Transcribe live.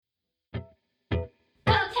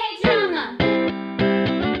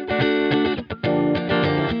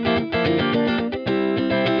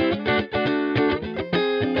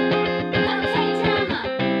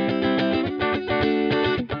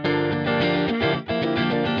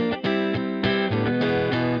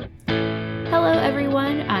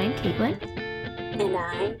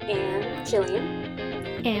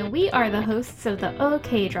Jillian. And we are the hosts of the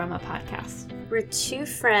OK Drama Podcast. We're two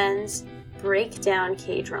friends break down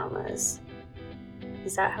K-dramas.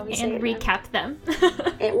 Is that how we say it? And recap them.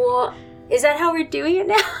 Is that how we're doing it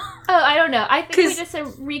now? Oh, I don't know. I think we just said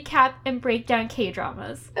recap and break down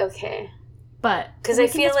K-dramas. Okay. But because I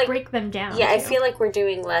feel like break them down. Yeah, too. I feel like we're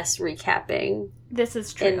doing less recapping. This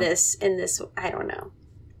is true. In this, I don't know.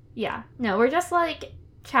 Yeah. No, we're just like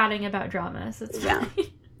chatting about dramas. It's fine. Yeah,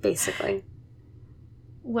 basically.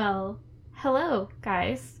 Well, hello,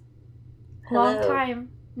 guys. Hello. Long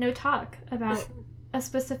time no talk about a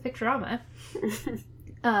specific drama.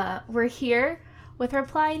 We're here with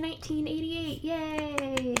Reply 1988.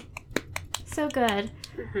 Yay! So good.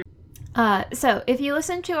 So if you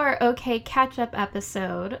listen to our OK catch-up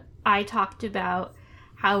episode, I talked about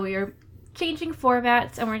how we are changing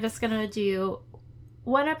formats and we're just going to do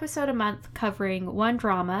one episode a month covering one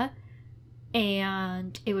drama,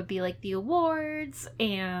 and it would be like the awards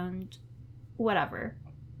and whatever.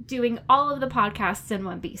 Doing all of the podcasts in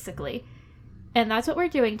one, basically. And that's what we're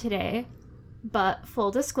doing today. But full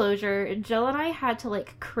disclosure, Jill and I had to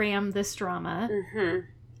like cram this drama.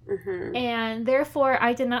 And therefore,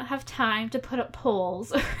 I did not have time to put up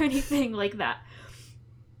polls or anything like that.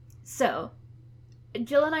 So,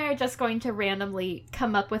 Jill and I are just going to randomly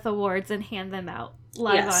come up with awards and hand them out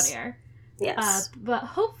live on air. Yes. But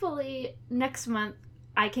hopefully, next month,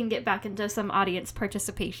 I can get back into some audience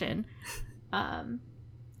participation. And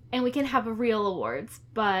we can have real awards.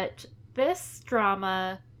 But this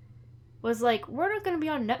drama was like, we're not going to be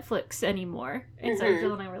on Netflix anymore. And so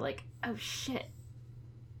Jill and I were like, oh, shit.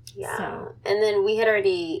 Yeah. So. And then we had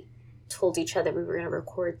already told each other we were going to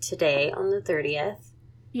record today on the 30th.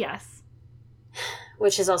 Yes.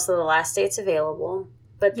 Which is also the last day it's available.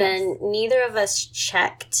 But then neither of us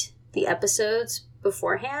checked the episodes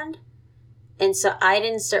beforehand. And so I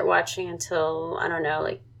didn't start watching until, I don't know,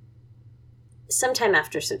 like sometime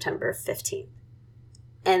after September 15th.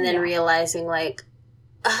 And then realizing like,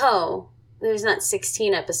 oh, there's not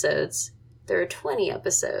 16 episodes. There are 20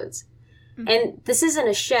 episodes. And this isn't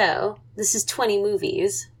a show. This is 20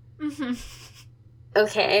 movies.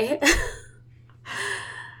 Okay.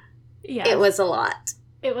 Yeah. It was a lot.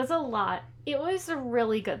 It was a lot. It was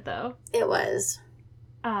really good, though. It was.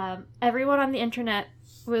 Everyone on the internet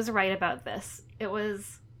was right about this. It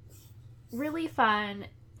was really fun.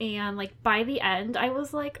 And, like, by the end, I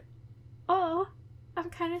was like, oh, I'm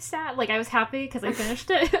kind of sad. Like, I was happy because I finished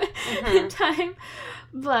it in time.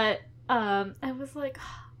 But I was like,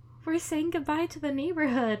 we're saying goodbye to the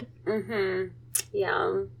neighborhood.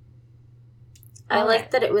 Yeah. I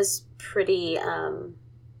like that it was pretty,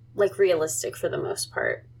 like, realistic for the most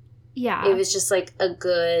part. Yeah. It was just, like, a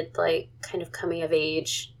good, like, kind of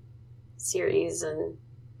coming-of-age series and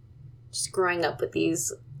just growing up with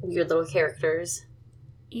these weird little characters.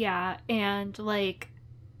 Yeah, and, like,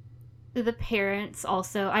 the parents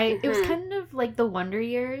also. It was kind of like the Wonder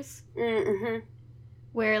Years.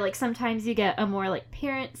 Where, like, sometimes you get a more, like,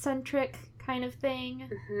 parent-centric kind of thing.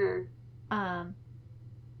 But,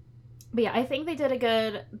 yeah, I think they did a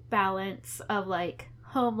good balance of, like,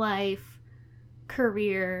 home life,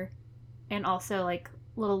 career, and also, like,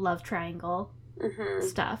 little love triangle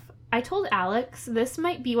stuff. I told Alex this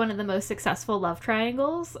might be one of the most successful love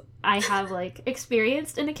triangles I have, like,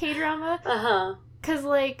 experienced in a K-drama. Because,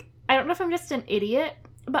 like, I don't know if I'm just an idiot,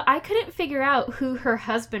 but I couldn't figure out who her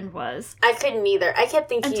husband was. I couldn't either. I kept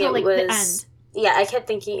thinking until, like, the end. Yeah, I kept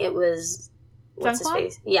thinking it was... What's his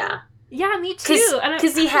face? Yeah. Yeah, me too.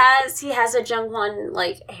 Because he has a Jung-hwan,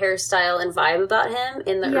 like, hairstyle and vibe about him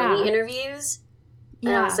in the early interviews.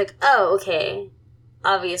 And I was like, oh, okay.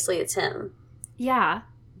 Obviously it's him. Yeah.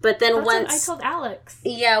 But then That's once... what I told Alex.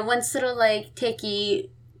 Yeah, once little, like,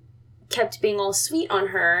 Tiki kept being all sweet on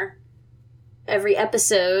her every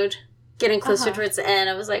episode... Getting closer towards the end,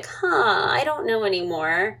 I was like, I don't know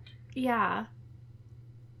anymore. Yeah.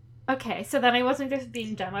 Okay, so then I wasn't just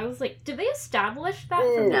being dumb. I was like, did they establish that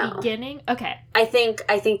from the beginning? Okay. I think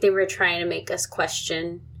they were trying to make us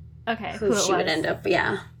question who she would end up,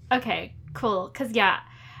 Okay, cool. Because,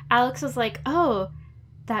 Alex was like, oh,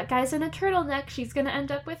 that guy's in a turtleneck. She's going to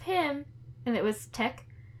end up with him. And it was Tech.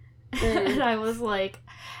 And I was like,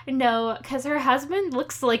 no, because her husband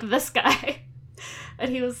looks like this guy. And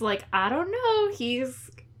he was like, I don't know, he's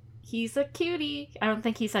a cutie. I don't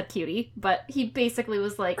think he said cutie, but he basically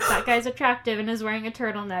was like, that guy's attractive and is wearing a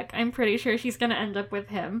turtleneck. I'm pretty sure she's going to end up with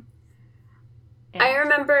him. And I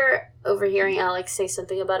remember overhearing Alex say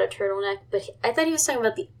something about a turtleneck, but I thought he was talking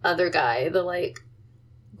about the other guy, the, like,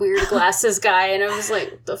 weird glasses guy, and I was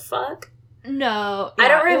like, the fuck? No. I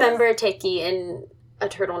don't remember Teki in a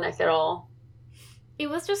turtleneck at all. It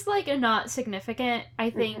was just, like, not significant. I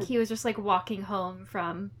think Mhm. he was just, like, walking home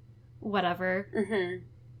from whatever, Mm-hmm.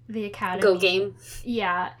 the academy. Go game.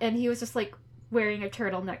 Yeah, and he was just, like, wearing a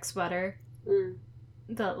turtleneck sweater. Mm.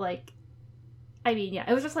 That, like, I mean, yeah,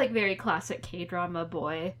 it was just, like, very classic K-drama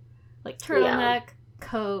boy. Like, turtleneck,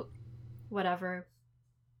 coat, whatever.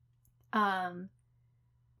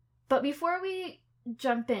 But before we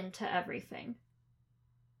jump into everything,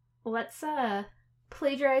 let's,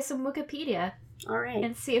 plagiarize some Wikipedia All right.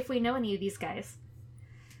 and see if we know any of these guys.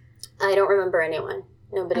 I don't remember anyone.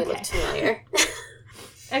 Nobody Okay. looked familiar.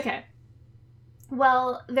 Okay.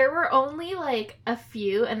 Well, there were only, like, a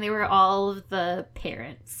few, and they were all of the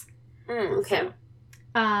parents. Okay.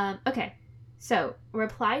 Okay. So,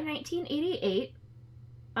 Reply 1988.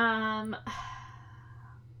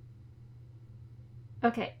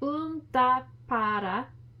 Okay. Da Para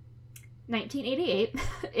 1988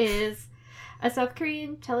 is a South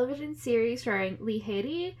Korean television series starring Lee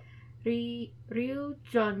Hae-ri, Ryu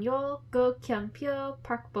Jeon-yo, Go Kyun-pyo,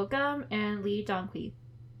 Park Bo-gum, and Lee Dong-hui.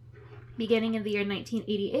 Beginning in the year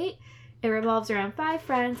 1988, it revolves around 5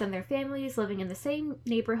 friends and their families living in the same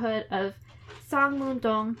neighborhood of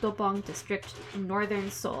Sangmun-dong, Dobong District in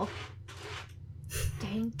northern Seoul.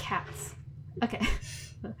 Dang cats. Okay.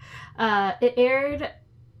 It aired...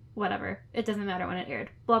 Whatever. It doesn't matter when it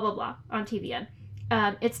aired. Blah, blah, blah. On TVN.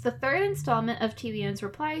 It's the 3rd installment of TVN's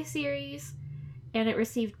Reply series, and it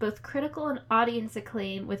received both critical and audience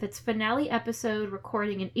acclaim, with its finale episode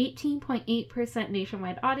recording an 18.8%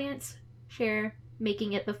 nationwide audience share,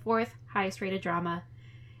 making it the 4th highest rated drama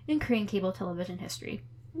in Korean cable television history.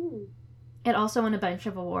 It also won a bunch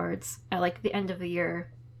of awards at, like, the end of the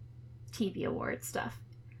year TV award stuff.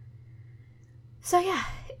 So yeah,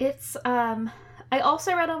 it's, I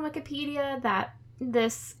also read on Wikipedia that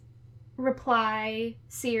this Reply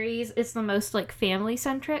series is the most, like,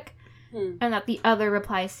 family-centric, and that the other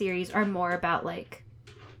Reply series are more about, like,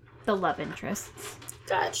 the love interests.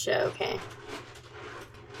 Gotcha, okay.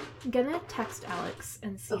 I'm gonna text Alex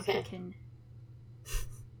and see if he can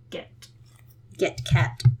get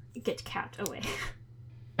cat away.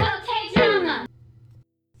 Okay, drama!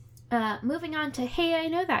 Moving on to Hey, I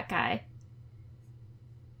Know That Guy.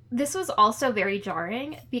 This was also very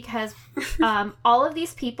jarring because all of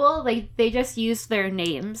these people, they just used their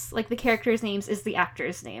names. Like, the character's names is the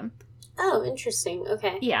actor's name. Oh, interesting.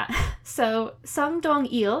 Okay. Yeah. So, Sung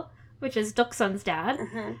Dong-il, which is Doksun's dad,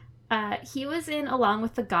 he was in Along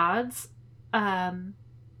with the Gods. I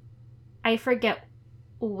forget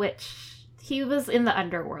which. He was in the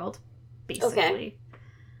underworld, basically.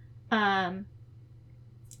 And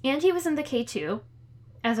he was in the K2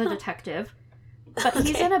 as a detective. But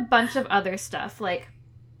he's in a bunch of other stuff. Like,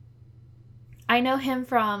 I know him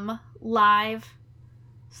from Live/Live.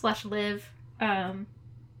 And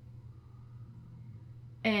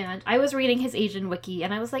I was reading his Asian wiki,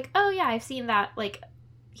 and I was like, oh yeah, I've seen that. Like,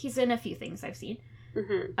 he's in a few things I've seen.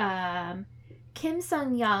 Kim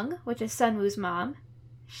Sun-young, which is Sunwoo's mom.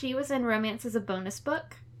 She was in Romance as a Bonus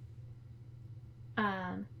Book.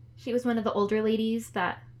 She was one of the older ladies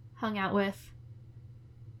that hung out with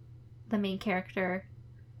the main character.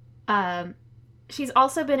 She's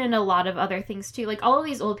also been in a lot of other things too. Like, all of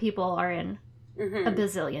these old people are in a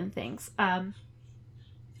bazillion things.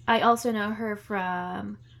 I also know her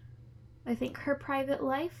from, I think, Her Private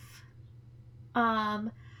Life.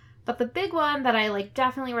 But the big one that I, like,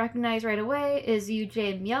 definitely recognize right away is Yoo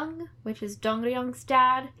Jae-myung, which is Dong-ryung's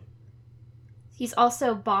dad. He's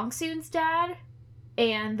also Bong-soon's dad,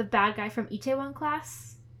 and the bad guy from Itaewon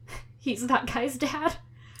Class. He's that guy's dad.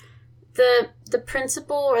 The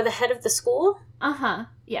principal or the head of the school? Uh-huh,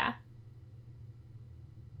 yeah.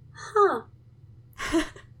 Huh.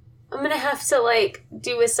 I'm gonna have to, like,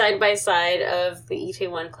 do a side-by-side of the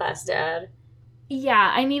Itaewon Class dad.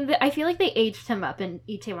 Yeah, I mean, I feel like they aged him up in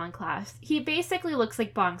Itaewon Class. He basically looks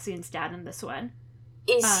like Bong-soon's dad in this one.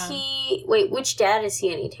 Is he... Wait, which dad is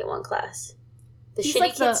he in Itaewon Class? The He's shitty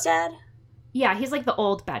like kid's dad? Yeah, he's like the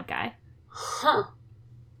old bad guy. Huh.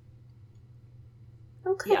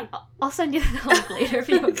 Okay. Yeah, I'll send you the link later if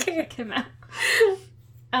you want to check him out.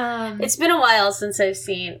 It's been a while since I've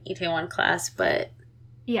seen Itaewon Class, but...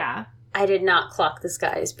 Yeah. I did not clock this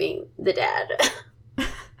guy as being the dad.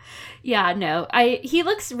 Yeah, no. He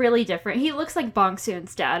looks really different. He looks like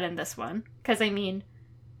Bong-soon's dad in this one. Because, I mean,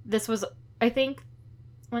 this was, I think...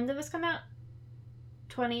 When did this come out?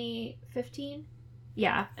 2015?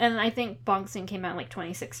 Yeah, and I think Bong-soon came out in, like,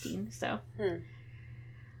 2016, so...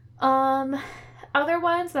 Other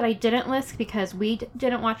ones that I didn't list because we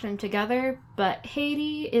didn't watch them together, but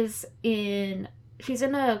Haiti she's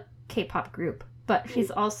in a K-pop group, but she's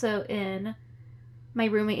also in My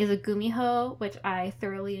Roommate is a Gumiho, which I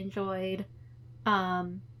thoroughly enjoyed.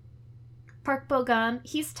 Park Bo-gum,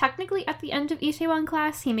 he's technically at the end of Itaewon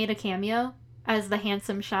Class. He made a cameo as the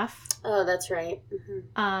handsome chef. Oh, that's right.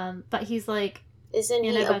 Mm-hmm. But he's like... Isn't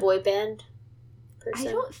he a boy band person?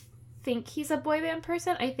 I don't think he's a boy band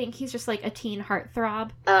person. I think he's just like a teen heartthrob.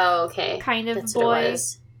 Oh, okay. Kind of that's boy. What it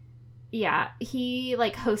was. Yeah, he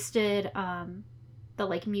like hosted the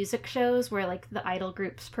like music shows where like the idol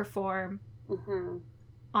groups perform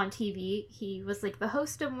on TV. He was like the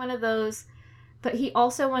host of one of those. But he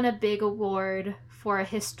also won a big award for a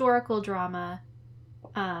historical drama.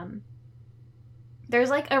 There's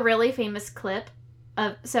like a really famous clip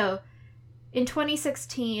of... So, in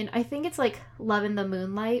 2016, I think it's like Love in the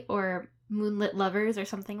Moonlight or Moonlit Lovers or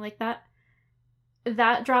something like that.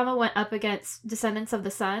 That drama went up against Descendants of the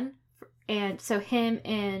Sun. And so him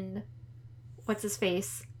and... What's his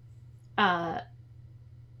face? Were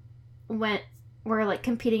like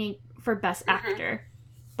competing for Best Actor.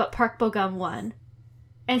 But Park Bo-gum won.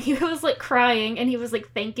 And he was, like, crying, and he was,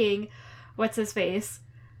 like, thanking what's-his-face.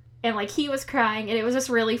 And, like, he was crying, and it was just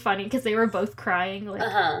really funny, because they were both crying, like,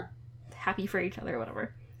 happy for each other or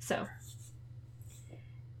whatever. So,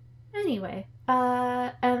 anyway.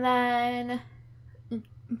 And then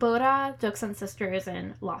Bora, Doksun's sister, is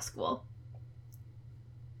in law school.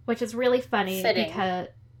 Which is really funny, Fitting. Because...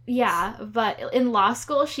 Yeah, but in law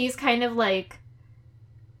school, she's kind of, like,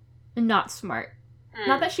 not smart.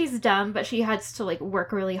 Not that she's dumb, but she has to, like,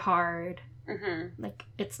 work really hard. Like,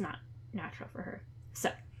 it's not natural for her. So,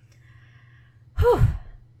 whew,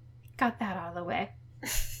 got that out of the way.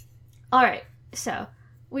 All right, so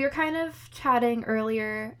we were kind of chatting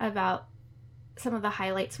earlier about some of the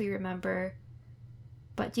highlights we remember,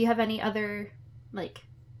 but do you have any other, like,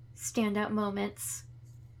 standout moments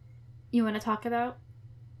you want to talk about?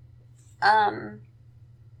 Well,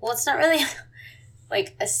 it's not really,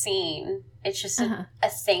 like, a scene. It's just a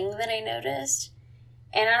thing that I noticed.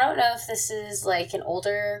 And I don't know if this is, like, an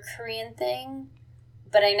older Korean thing,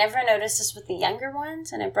 but I never noticed this with the younger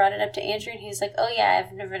ones, and I brought it up to Andrew, and he's like, oh, yeah,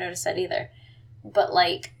 I've never noticed that either. But,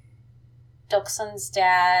 like, Doksun's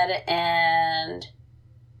dad, and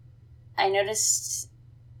I noticed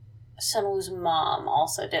Sunwoo's mom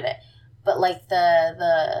also did it. But, like,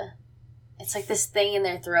 it's like this thing in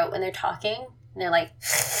their throat when they're talking, and they're like...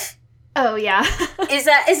 Oh, yeah. Is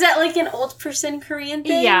that like an old person Korean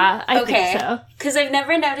thing? Yeah, I think so. Because I've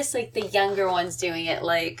never noticed, like, the younger ones doing it,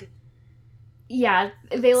 like... Yeah,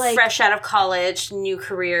 they, like... Fresh out of college, new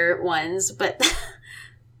career ones, but...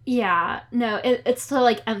 Yeah, no, it's to,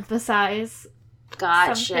 like, emphasize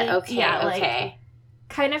Gotcha, something. okay, yeah, okay. Like,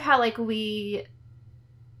 kind of how, like,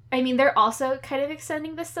 I mean, they're also kind of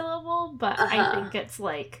extending the syllable, but I think it's,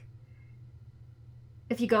 like...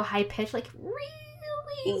 If you go high-pitched, like,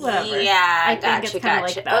 whatever. Yeah, I think it's kind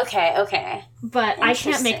of like that. Okay. But I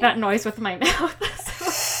can't make that noise with my mouth.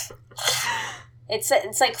 So. It's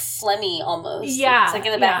like phlegmy almost. Yeah. It's like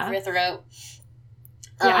in the back of your throat.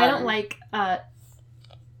 Yeah, I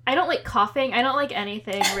don't like coughing. I don't like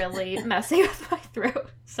anything really messing with my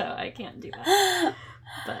throat. So I can't do that.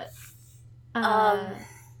 But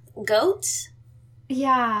goats?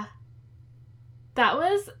 Yeah. That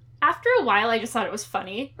was... After a while, I just thought it was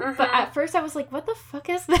funny. But at first, I was like, what the fuck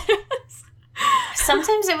is this?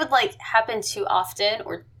 Sometimes it would, like, happen too often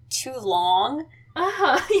or too long.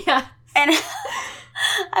 Yeah. And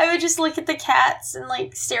I would just look at the cats and,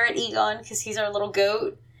 like, stare at Egon because he's our little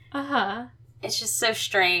goat. It's just so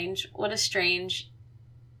strange. What a strange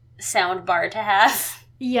sound bar to have.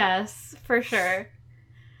 Yes, for sure.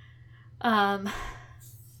 Yeah,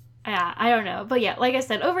 I don't know. But yeah, like I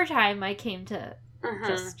said, over time, I came to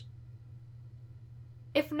just...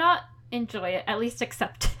 If not enjoy it, at least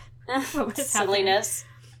accept what was silliness.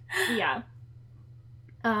 Yeah.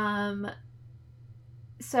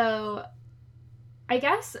 So, I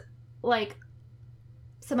guess, like,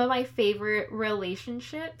 some of my favorite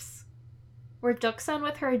relationships were Doksun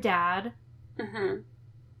with her dad.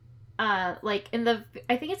 Like,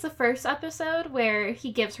 I think it's the first episode where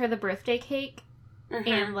he gives her the birthday cake.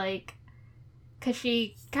 And, like... Because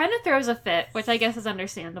she kind of throws a fit, which I guess is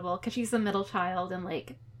understandable, because she's the middle child and,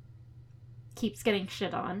 like, keeps getting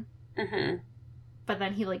shit on. But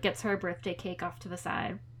then he, like, gets her a birthday cake off to the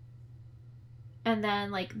side. And then,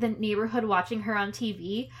 like, the neighborhood watching her on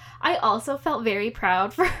TV. I also felt very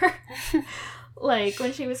proud for her. Like,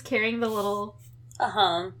 when she was carrying the little...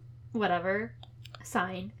 whatever,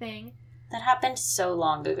 sign thing. That happened so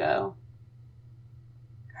long ago.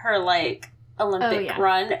 Her, like, Olympic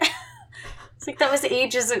run. It's like, that was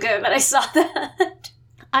ages ago that I saw that.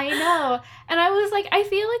 I know. And I was like, I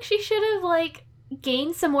feel like she should have, like,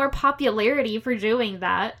 gained some more popularity for doing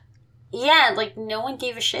that. Yeah, like, no one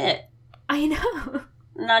gave a shit. I know.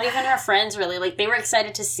 Not even her friends, really. Like, they were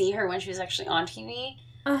excited to see her when she was actually on TV.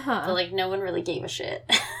 Uh-huh. But, like, no one really gave a shit.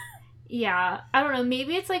 Yeah. I don't know.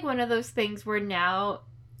 Maybe it's, like, one of those things where now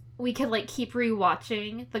we can, like, keep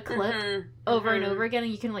rewatching the clip over and over again,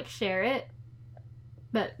 and you can, like, share it.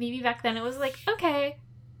 But maybe back then it was like, okay.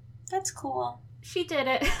 That's cool. She did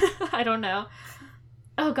it. I don't know.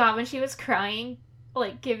 Oh, God, when she was crying,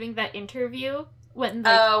 like, giving that interview. When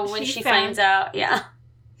she finds out, yeah.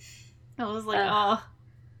 I was like,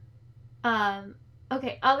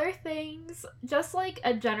 okay, other things, just like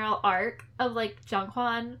a general arc of like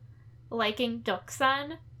Junghwan liking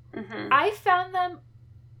Doksan. I found them,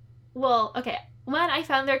 I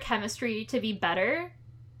found their chemistry to be better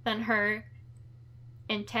than her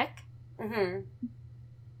and Tech.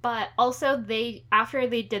 But also after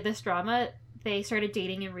they did this drama, they started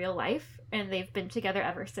dating in real life, and they've been together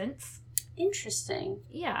ever since. Interesting.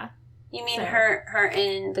 Yeah. You mean her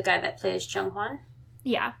and the guy that plays Junghwan?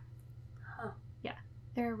 Yeah. Huh. Yeah.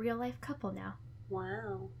 They're a real life couple now.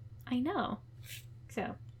 Wow. I know.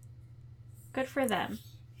 So, good for them.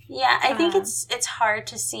 Yeah, I think it's hard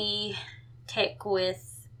to see Tick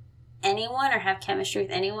with anyone or have chemistry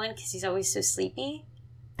with anyone because he's always so sleepy.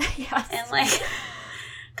 Yes. And, like,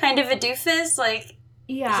 kind of a doofus. Like,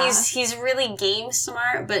 yeah. He's really game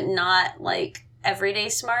smart, but not, like, everyday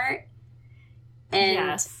smart. And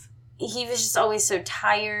yes. He was just always so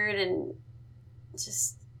tired, and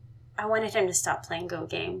I wanted him to stop playing Go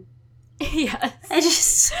Game.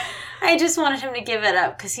 Yes. I just wanted him to give it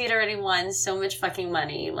up because he'd already won so much fucking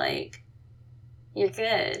money. Like, you're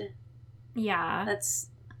good. Yeah.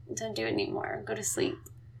 Don't do it anymore. Go to sleep.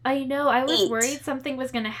 I know. I was worried something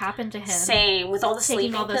was going to happen to him. Same with all the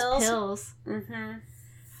sleeping all pills. Those pills.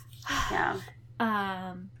 Yeah.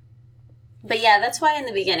 But yeah, that's why in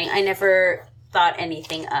the beginning I never thought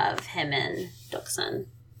anything of him and Doksan.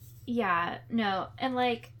 Yeah, no. And,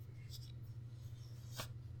 like,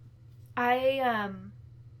 I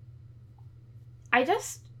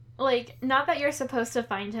just, like, not that you're supposed to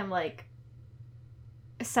find him, like,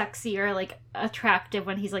 sexy or, like, attractive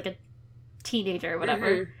when he's, like, a teenager or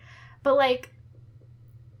whatever. But, like,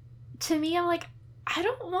 to me, I'm like, I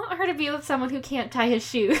don't want her to be with someone who can't tie his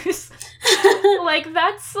shoes. Like,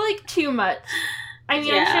 that's, like, too much. I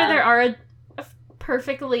mean, I'm sure there are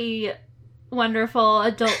perfectly wonderful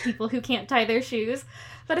adult people who can't tie their shoes,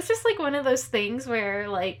 but it's just, like, one of those things where,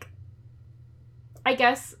 like, I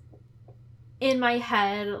guess in my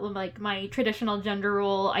head, like, my traditional gender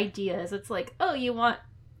role ideas, it's like, oh, you want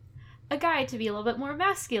a guy to be a little bit more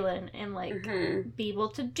masculine and, like, be able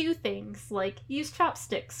to do things like use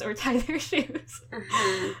chopsticks or tie their shoes.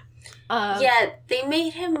 Yeah, they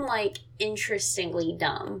made him, like, interestingly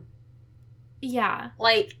dumb. Yeah.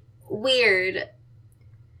 Like, weird.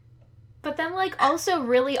 But then, like, also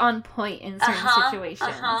really on point in certain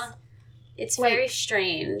situations. It's very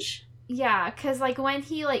strange. Yeah, because, like, when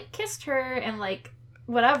he, like, kissed her and, like,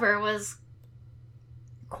 whatever, was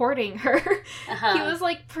courting her, he was,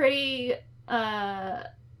 like, pretty,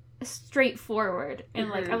 straightforward. And,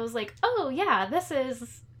 like, I was like, oh, yeah,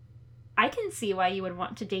 I can see why you would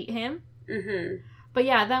want to date him. But,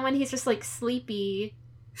 yeah, then when he's just, like, sleepy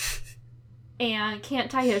and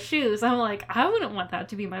can't tie his shoes, I'm like, I wouldn't want that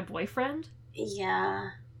to be my boyfriend.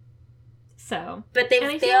 Yeah. So. But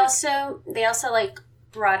they also, like,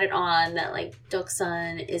 brought it on that, like,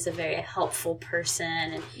 Doksan is a very helpful person,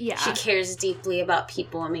 and she cares deeply about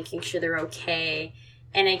people and making sure they're okay.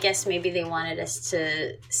 And I guess maybe they wanted us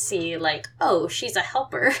to see, like, oh, she's a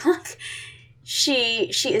helper. Like,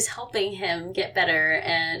 she is helping him get better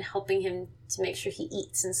and helping him to make sure he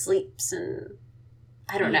eats and sleeps, and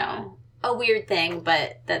I don't know. A weird thing,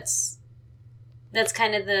 but that's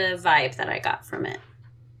kind of the vibe that I got from it.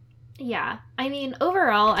 Yeah. I mean,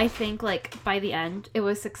 overall, I think, like, by the end, it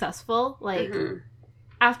was successful. Like,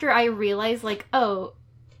 after I realized, like, oh,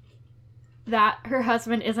 that her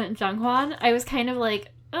husband isn't Junghwan, I was kind of like,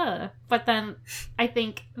 ugh. But then I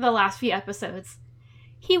think the last few episodes,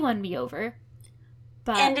 he won me over.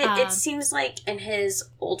 But, and it seems like in his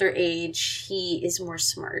older age, he is more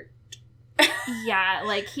smart. Yeah,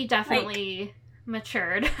 like, he definitely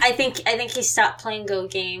matured. I think he stopped playing Go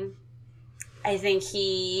Game. I think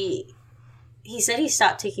he said he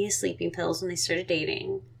stopped taking his sleeping pills when they started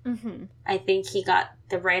dating. I think he got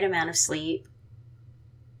the right amount of sleep.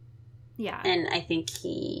 Yeah. And I think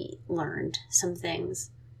he learned some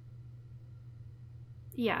things.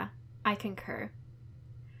 Yeah, I concur.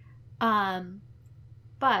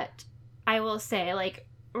 But I will say, like,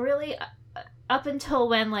 really up until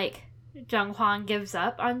when, like, Junghwan gives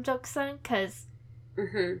up on Doksan, because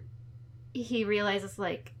Mm-hmm. he realizes,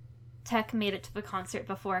 like, Tech made it to the concert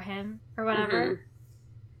before him, or whatever. Mm-hmm.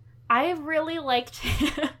 I really liked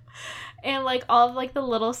him. And, like, all of, like, the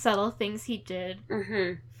little subtle things he did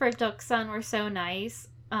for Doksun were so nice.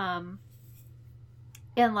 And,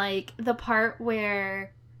 like, the part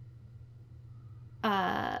where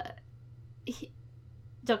Doksun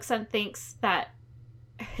thinks that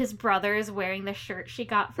his brother is wearing the shirt she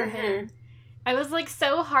got for him. I was, like,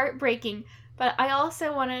 so heartbreaking. But I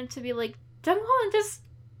also wanted to be like, Jungwon, just,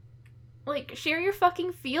 like, share your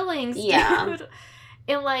fucking feelings, dude.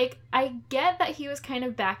 And, like, I get that he was kind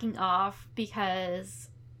of backing off because,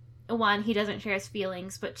 one, he doesn't share his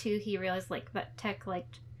feelings, but two, he realized, like, that Tech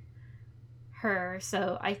liked her,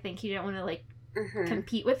 so I think he didn't want to, like,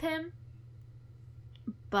 compete with him.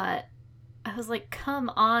 But I was like,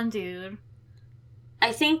 come on, dude.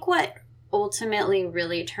 I think what ultimately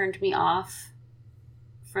really turned me off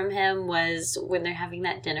from him was when they're having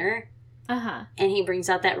that dinner. And he brings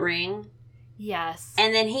out that ring. Yes.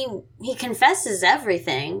 And then he confesses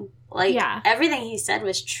everything. Like, everything he said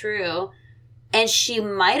was true. And she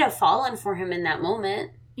might have fallen for him in that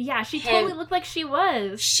moment. Yeah, she totally looked like she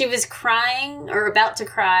was. She was crying or about to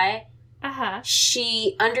cry.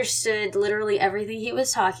 She understood literally everything he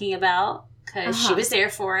was talking about because she was there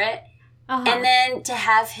for it. And then to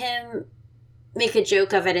have him make a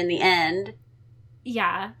joke of it in the end.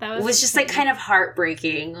 Yeah, that was just, like, kind of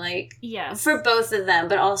heartbreaking. Like, for both of them,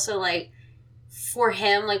 but also, like, for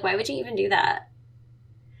him, like, why would you even do that?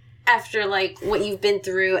 After, like, what you've been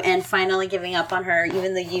through and finally giving up on her,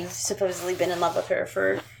 even though you've supposedly been in love with her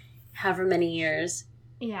for however many years.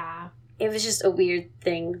 Yeah. It was just a weird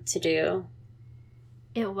thing to do.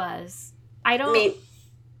 It was. I don't know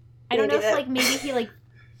if, like, maybe he, like,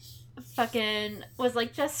 fucking was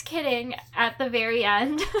like, just kidding at the very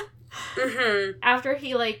end. After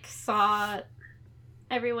he, like, saw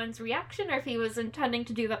everyone's reaction, or if he was intending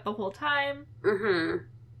to do that the whole time.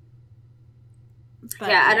 But,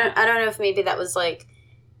 I don't know if maybe that was, like,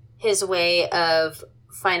 his way of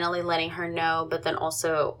finally letting her know, but then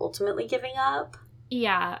also ultimately giving up.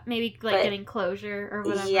 Yeah, maybe, like, getting closure or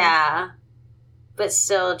whatever. Yeah. But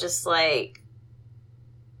still just, like,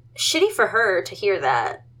 shitty for her to hear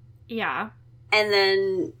that. Yeah. And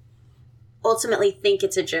then ultimately think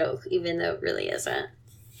it's a joke, even though it really isn't.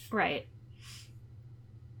 Right.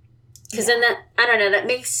 Because then that, I don't know, that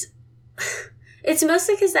makes... It's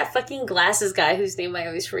mostly because that fucking glasses guy, whose name I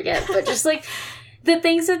always forget, but just, like, the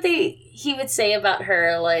things that he would say about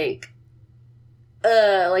her, like,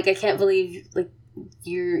 I can't believe, like,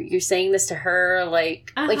 you're saying this to her,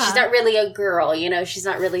 like, like, she's not really a girl, you know? She's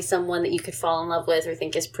not really someone that you could fall in love with or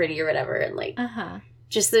think is pretty or whatever, and, like,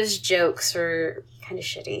 just those jokes were kind of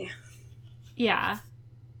shitty. Yeah.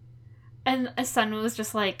 And Sunwoo was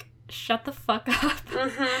just like, shut the fuck up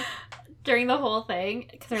during the whole thing.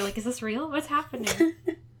 Because they're like, is this real? What's happening?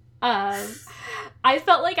 I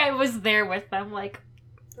felt like I was there with them, like...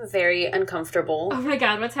 Very uncomfortable. Oh my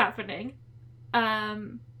god, what's happening?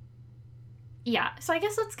 Yeah, so I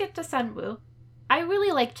guess let's get to Sunwoo. I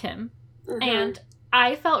really liked him. And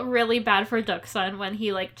I felt really bad for Doksun when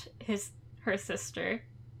he liked her sister.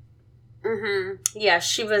 Yeah,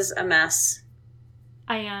 she was a mess.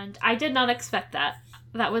 And I did not expect that.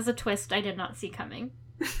 That was a twist I did not see coming.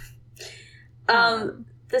 The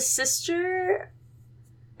sister,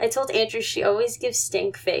 I told Andrew she always gives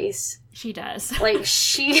stink face. She does. Like,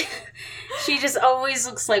 she just always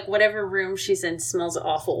looks like whatever room she's in smells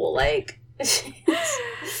awful. Like,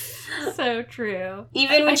 so true.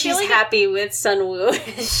 Even when she's happy with Sunwoo,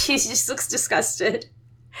 she just looks disgusted.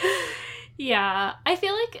 Yeah, I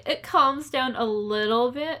feel like it calms down a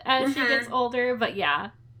little bit as she gets older, but yeah,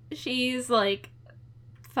 she's, like,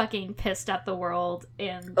 fucking pissed at the world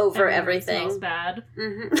and over everything. Smells bad.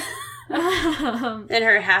 In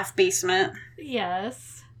her half basement.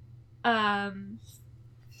 Yes. But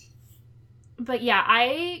yeah,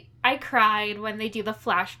 I cried when they do the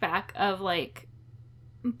flashback of, like,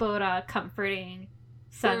 Bora comforting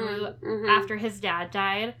Sunwoo after his dad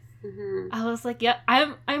died. I was like, yep,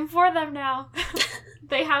 I'm for them now.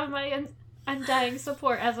 They have my undying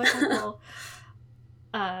support as a couple.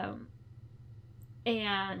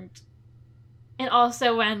 And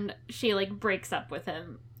also when she, like, breaks up with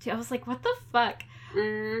him too, I was like, what the fuck?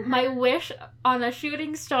 My wish on a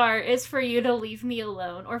shooting star is for you to leave me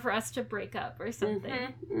alone, or for us to break up or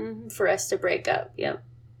something. For us to break up, yep.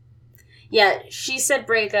 Yeah, she said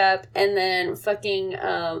break up, and then fucking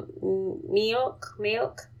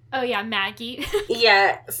Miyok? Oh yeah, Maggie.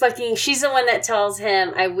 Yeah, fucking, she's the one that tells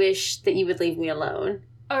him, I wish that you would leave me alone.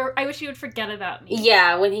 Or I wish you would forget about me.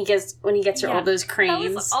 Yeah, when he gets her all those cranes.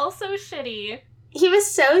 That was also shitty. He was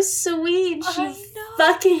so sweet. She I know.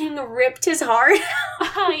 fucking ripped his heart.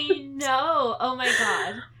 I know. Oh my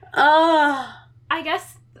god. Oh. I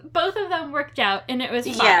guess both of them worked out and it was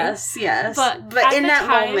fine. Yes. But But at in the that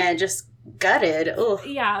time- moment, just gutted. Ugh.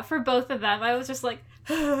 Yeah, for both of them, I was just like,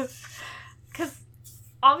 because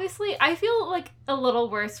obviously I feel like a little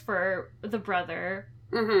worse for the brother.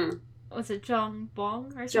 Mm-hmm. Was it Jong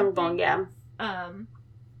Bong or something? Jongbong, yeah.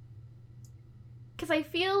 Because I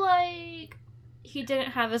feel like he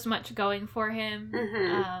didn't have as much going for him.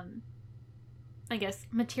 Mm-hmm. I guess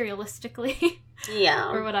materialistically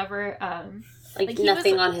Yeah. or whatever. Like he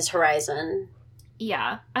nothing was- on his horizon.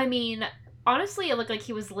 Yeah, I mean, honestly, it looked like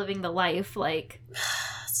he was living the life, like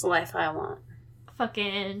It's the life I want.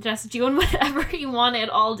 fucking just doing whatever he wanted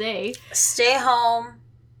all day. Stay home,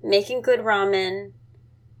 making good ramen,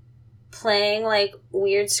 playing like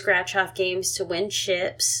weird scratch off games to win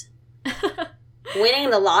chips, winning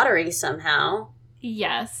the lottery somehow.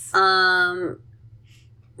 Yes.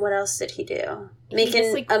 What else did he do? He Making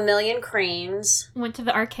just, like- a million cranes. Went to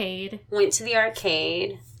the arcade. Went to the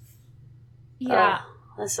arcade. Yeah. Oh,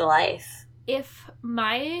 that's the life. If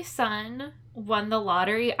my son won the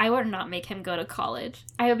lottery, I would not make him go to college.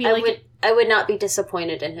 I would be I like, would not be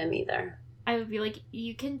disappointed in him either.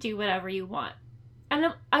 you can do whatever you want. And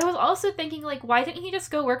I was also thinking, like, why didn't he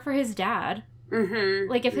just go work for his dad? Mm-hmm.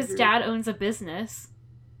 Like, if his dad owns a business.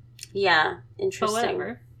 Yeah, But interesting.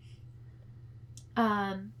 whatever.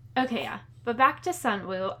 Okay, yeah. But back to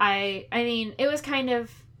Sunwoo. I mean, it was kind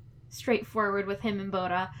of straightforward with him and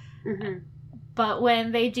Bora. Mm-hmm. But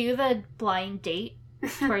when they do the blind date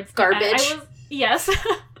towards the Garbage. end, yes.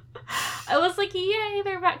 I was like, yay,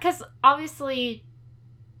 they're back. Because obviously,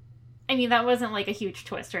 I mean, that wasn't like a huge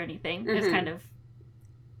twist or anything. It was Mhm. kind of,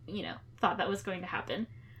 thought that was going to happen.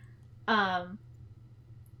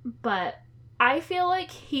 But I feel like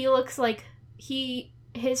he looks like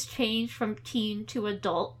his change from teen to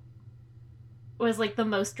adult was like the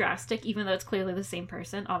most drastic, even though it's clearly the same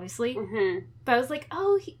person, obviously. Mm-hmm. But I was like,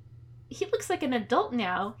 oh, he looks like an adult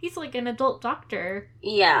now. He's like an adult doctor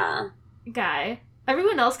Yeah. guy.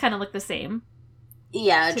 Everyone else kind of looked the same.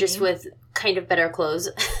 Yeah, To just me. with kind of better clothes.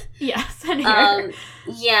 Yes, and hair.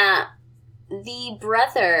 Yeah. The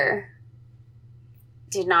brother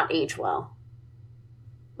did not age well.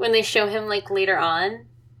 When they show him, like, later on. Do you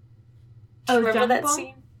Oh, remember that Jung-bong?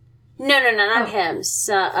 scene? No, not Oh. him.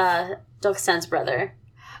 Doksan's brother.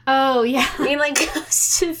 Oh, yeah. He, like,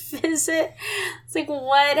 goes to visit. It's like,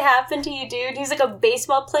 what happened to you, dude? He's, like, a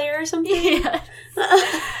baseball player or something? Yeah.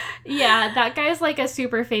 Yeah, that guy's like a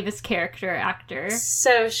super famous actor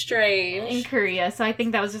So in strange. Korea, so I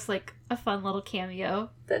think that was just like a fun little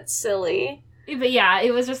cameo. That's silly. But yeah,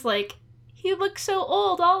 it was just like, he looks so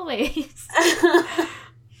old always.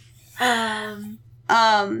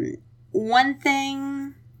 One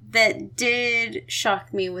thing that did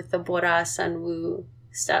shock me with the Bora Sunwoo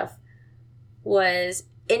stuff was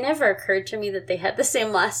it never occurred to me that they had the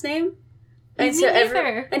same last name Me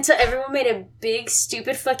neither. until everyone made a big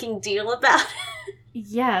stupid fucking deal about it.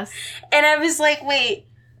 Yes. And I was like, wait,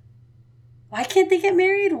 why can't they get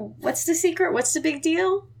married? What's the secret? What's the big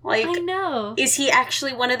deal? Like, I know. is he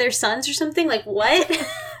actually one of their sons or something? Like, what?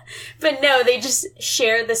 But no, they just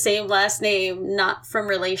share the same last name, not from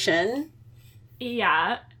relation.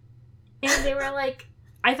 Yeah. And they were like,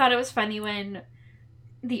 I thought it was funny when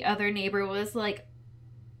the other neighbor was like,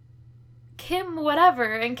 Kim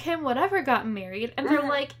whatever, and Kim whatever got married. And they're Mhm.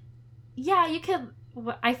 like, yeah, you could,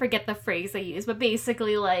 I forget the phrase they use, but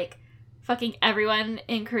basically like, fucking everyone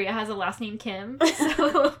in Korea has a last name Kim.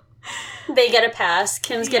 So, They get a pass.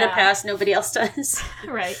 Kim's get a Yeah. pass. Nobody else does.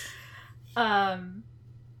 right.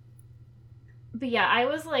 But yeah, I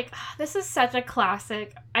was like, this is such a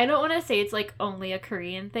classic. I don't want to say it's like only a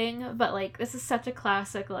Korean thing, but like this is such a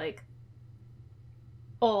classic like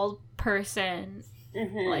old person.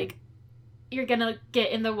 Mhm. Like you're gonna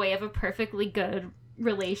get in the way of a perfectly good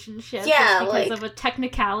relationship. Yeah, just because like- of a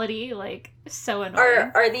technicality. Like so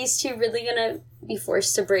annoying. Are these two really gonna be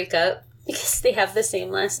forced to break up because they have the same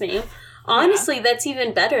last name? Honestly, that's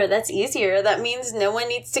even better. That's easier. That means no one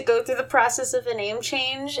needs to go through the process of a name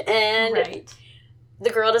change, and Right.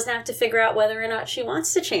 the girl doesn't have to figure out whether or not she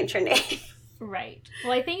wants to change her name. Right.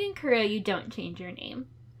 Well, I think in Korea you don't change your name.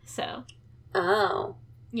 So Oh.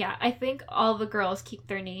 yeah, I think all the girls keep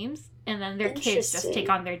their names, and then their kids just Interesting. take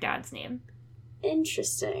on their dad's name.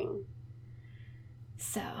 Interesting.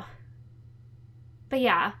 So, but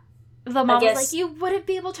yeah, the mom was guess- like, "You wouldn't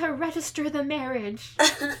be able to register the marriage."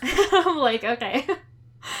 I'm like, okay.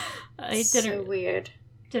 I So didn't weird.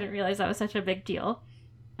 realize that was such a big deal.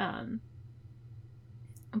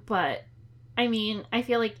 But I mean, I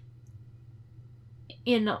feel like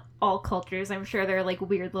in all cultures, I'm sure there are, like,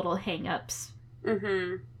 weird little hang-ups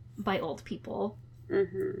by old people.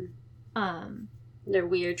 They're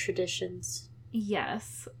weird traditions.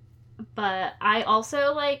 Yes. But I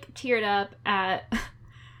also, like, teared up at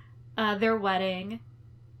their wedding.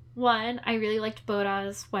 One, I really liked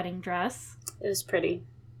Bora's wedding dress. It was pretty.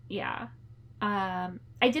 Yeah. I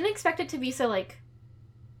didn't expect it to be so, like,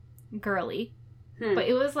 girly. But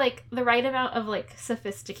it was, like, the right amount of, like,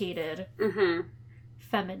 sophisticated,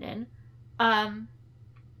 feminine. But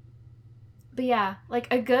yeah, like,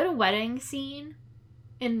 a good wedding scene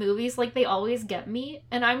in movies, like, they always get me.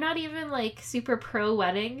 And I'm not even, like, super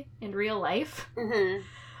pro-wedding in real life.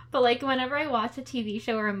 But, like, whenever I watch a TV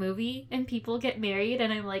show or a movie and people get married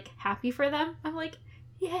and I'm, like, happy for them, I'm like,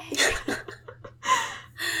 yay.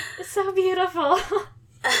 It's so beautiful.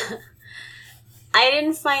 I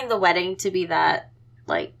didn't find the wedding to be that,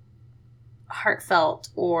 like, heartfelt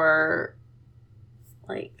or,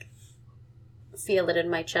 like, feel it in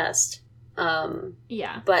my chest.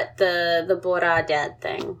 Yeah. But the Bora dad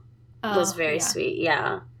thing was very sweet,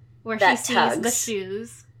 yeah. Where that she sees tugs. the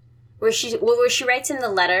shoes. Where she writes in the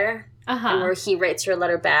letter, and where he writes her a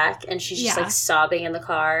letter back, and she's just, like, sobbing in the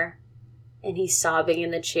car, and he's sobbing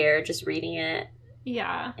in the chair just reading it.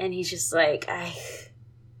 Yeah. And he's just like,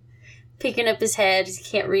 picking up his head, he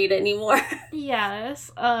can't read anymore.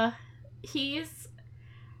 Yes. He's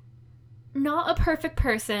not a perfect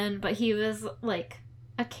person, but he was, like,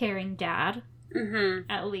 a caring dad.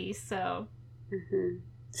 At least, so.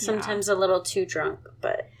 Sometimes a little too drunk,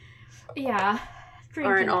 but. Yeah.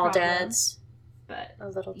 Aren't all problem, dads. But. A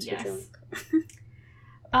little too drunk.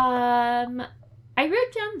 I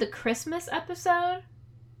wrote down the Christmas episode.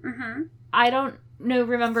 I don't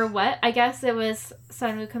remember what. I guess it was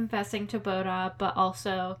Sunwoo confessing to Bora, but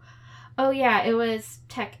also, it was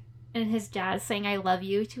Tech and his dad saying "I love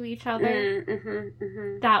you" to each other.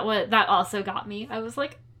 That also got me. I was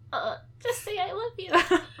like, just say "I love you."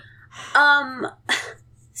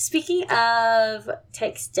 Speaking of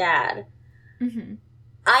Tech's dad,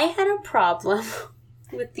 I had a problem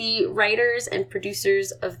with the writers and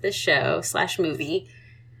producers of the show / movie.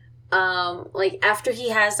 Like, after he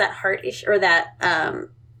has that heart issue, or that,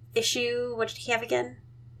 issue, what did he have again?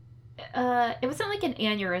 It wasn't like an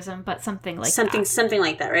aneurysm, but something like that. Something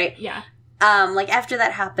like that, right? Yeah. Like, after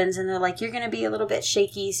that happens, and they're like, you're gonna be a little bit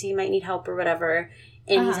shaky, so you might need help or whatever,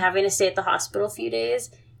 and he's having to stay at the hospital a few days,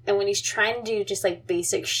 and when he's trying to do just, like,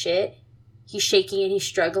 basic shit, he's shaking and he's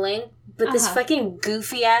struggling, but this fucking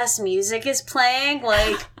goofy-ass music is playing,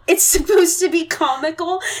 like... It's supposed to be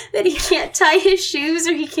comical that he can't tie his shoes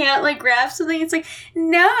or he can't, like, grab something. It's like,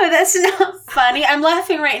 no, that's not funny. I'm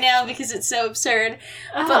laughing right now because it's so absurd.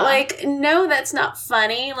 But, like, no, that's not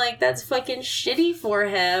funny. Like, that's fucking shitty for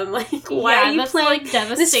him. Like, why are you playing, like,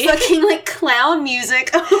 this fucking, like, clown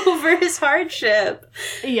music over his hardship?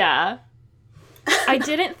 Yeah. I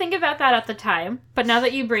didn't think about that at the time, but now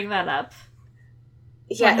that you bring that up,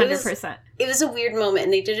 100%. It was a weird moment,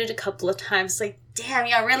 and they did it a couple of times. Like, damn,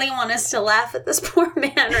 y'all really want us to laugh at this poor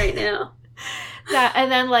man right now. Yeah,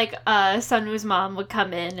 and then, like, Sunwoo's mom would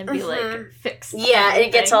come in and be like, fix Yeah, everything. and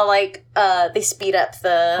it gets all, like, they speed up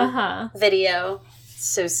the video.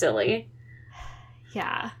 So silly.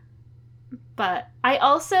 Yeah. But I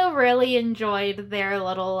also really enjoyed their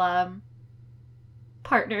little,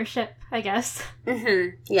 partnership, I guess.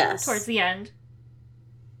 Yes. Towards the end.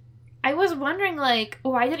 I was wondering, like,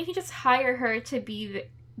 why didn't he just hire her to be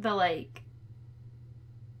the like,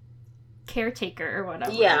 caretaker or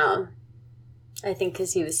whatever? Yeah. I think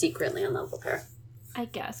because he was secretly in love with her. I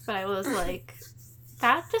guess, but I was like,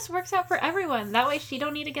 that just works out for everyone. That way she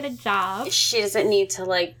don't need to get a job. She doesn't need to,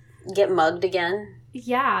 like, get mugged again.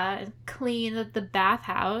 Yeah, clean the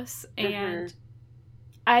bathhouse. And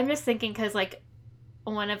I'm just thinking because, like,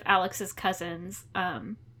 one of Alex's cousins,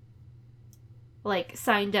 like,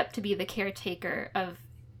 signed up to be the caretaker of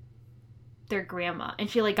their grandma. And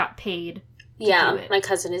she, like, got paid to do it. My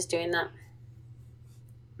cousin is doing that.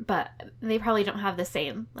 But they probably don't have the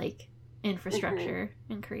same, like, infrastructure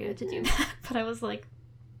in Korea to do that. But I was like,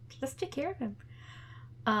 just take care of him.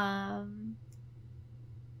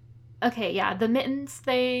 Okay, yeah, the mittens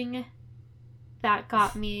thing, that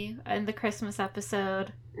got me in the Christmas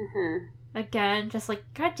episode. Again, just like,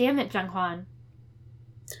 God damn it, Jung-hwan.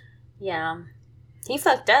 Yeah. He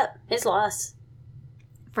fucked up. His loss.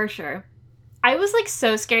 For sure. I was, like,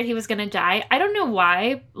 so scared he was gonna die. I don't know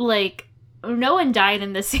why. Like, no one died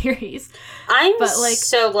in this series. I'm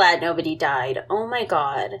so glad nobody died. Oh my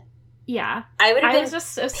god. Yeah. I was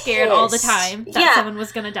just so scared all the time that someone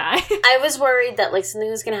was gonna die. I was worried that, like, something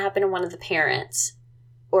was gonna happen to one of the parents.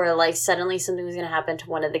 or like suddenly something was going to happen to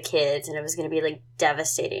one of the kids and it was going to be like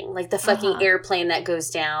devastating. Like the fucking airplane that goes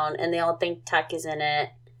down and they all think Tuck is in it.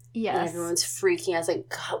 Yes. And everyone's freaking out. It's like,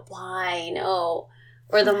 God, why? No.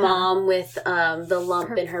 Or the mom with the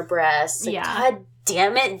lump in her breast. Like, God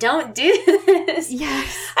damn it, don't do this.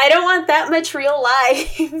 Yes. I don't want that much real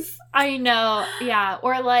life. I know. Yeah.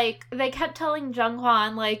 Or like they kept telling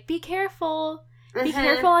Jung-hwan, like, be careful. Be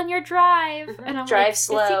careful on your drive. And I'm drive like,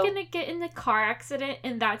 slow. Is he gonna get in the car accident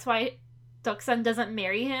and that's why Doksun doesn't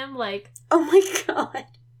marry him? Like, oh my God.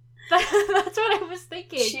 That's what I was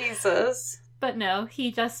thinking. Jesus. But no,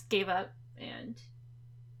 he just gave up and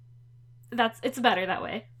it's better that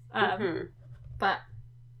way. But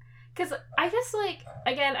because I just like,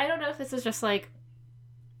 again, I don't know if this is just like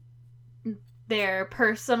their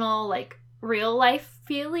personal, like, real life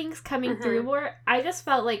feelings coming through more. I just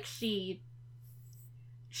felt like she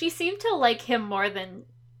seemed to like him more than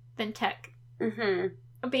Tech.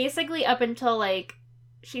 Basically up until like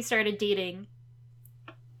she started dating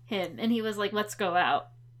him and he was like, let's go out.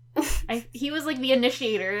 He was like the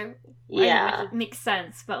initiator. Yeah. Which makes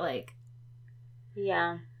sense, but like,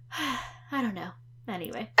 yeah, I don't know.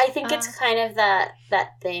 Anyway, I think it's kind of that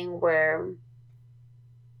thing where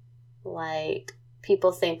like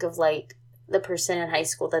people think of like the person in high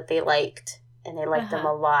school that they liked and they liked them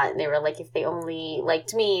a lot and they were like, if they only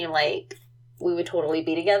liked me, like we would totally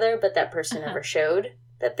be together, but that person never showed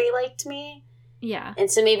that they liked me. Yeah.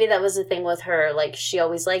 And so maybe that was the thing with her. Like, she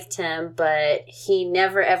always liked him, but he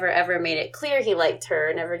never, ever, ever made it clear he liked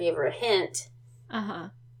her, never gave her a hint.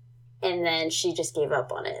 And then she just gave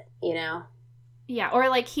up on it, you know? Yeah, or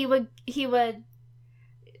like he would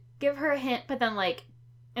give her a hint, but then like,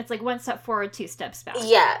 it's like one step forward, two steps back.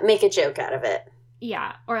 Yeah, make a joke out of it.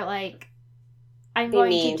 Yeah, or like, I'm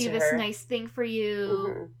going to do this nice thing for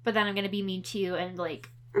you, but then I'm going to be mean to you and like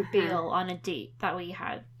bail on a date that we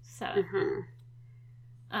had. So,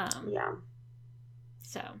 yeah.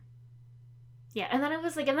 So, yeah, and then I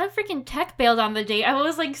was like, and then freaking Tech bailed on the date. I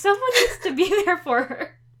was like, someone needs to be there for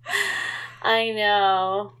her. I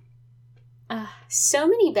know. So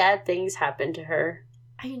many bad things happened to her.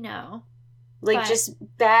 I know. Like, just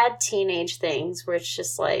bad teenage things where it's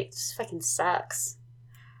just like, just fucking sucks.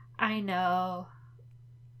 I know.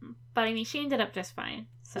 But I mean, she ended up just fine.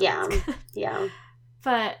 So yeah. Yeah.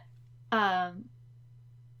 But,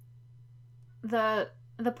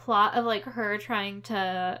 the plot of like her trying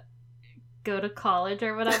to go to college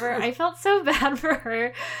or whatever, I felt so bad for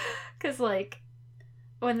her. Because like,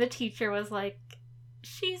 when the teacher was like,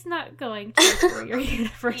 she's not going to four-year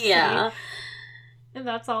university. Yeah. And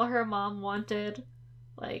that's all her mom wanted.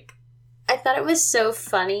 Like, I thought it was so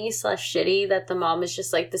funny / shitty that the mom was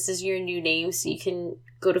just like, this is your new name so you can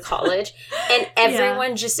go to college. And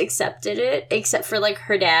everyone just accepted it, except for like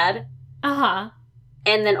her dad. And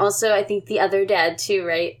then also, I think the other dad too,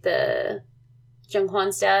 right? The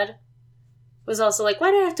Jung-hwan's dad was also like,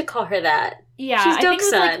 why do I have to call her that? Yeah, she's I think it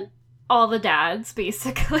was, Doksun. like, all the dads,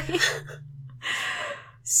 basically.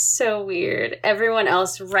 So weird. Everyone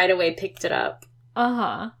else right away picked it up.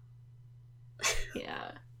 Yeah.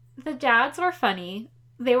 The dads were funny.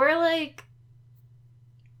 They were like,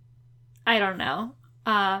 I don't know.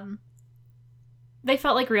 They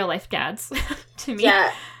felt like real life dads to me.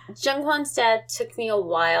 Yeah. Jung-hwan's dad took me a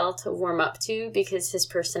while to warm up to because his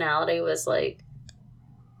personality was like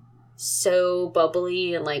so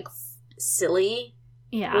bubbly and like silly.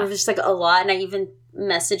 Yeah. It was just like a lot. And I even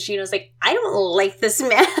messaged you and I was like, I don't like this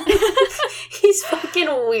man. He's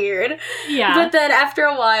fucking weird. Yeah. But then after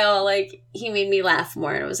a while, like, he made me laugh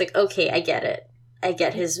more. And I was like, okay, I get it. I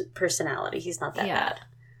get his personality. He's not that bad.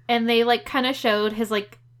 And they, like, kind of showed his,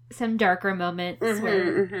 like, some darker moments.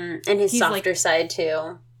 And his softer like, side,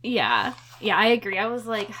 too. Yeah. Yeah, I agree. I was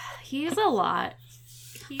like, he's a lot.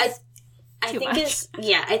 I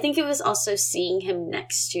think it was also seeing him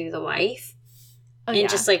next to the wife. Oh, and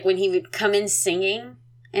just, like, when he would come in singing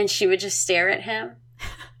and she would just stare at him.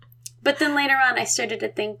 But then later on, I started to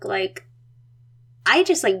think, like, I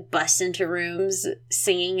just, like, bust into rooms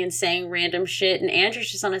singing and saying random shit, and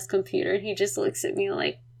Andrew's just on his computer, and he just looks at me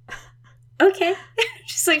like, okay.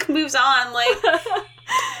 Just, like, moves on. Like,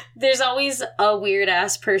 there's always a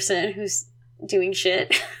weird-ass person who's doing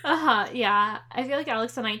shit. Yeah. I feel like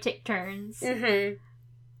Alex and I take turns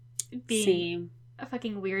being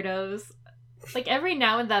fucking weirdos. Like, every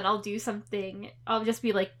now and then I'll do something. I'll just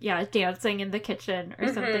be like, dancing in the kitchen or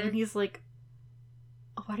something. And he's like,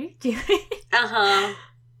 what are you doing?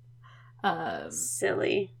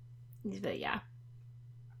 Silly. But yeah.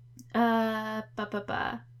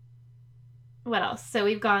 What else? So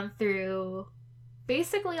we've gone through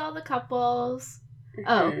basically all the couples.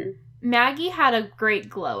 Oh, Maggie had a great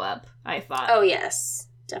glow up, I thought. Oh, yes.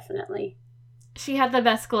 Definitely. She had the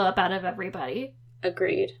best glow up out of everybody.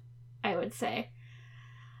 Agreed. I would say.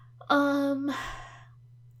 So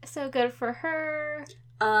good for her.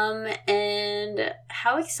 And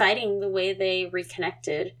how exciting the way they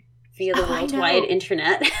reconnected via the Oh, I worldwide know.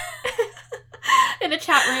 internet. In a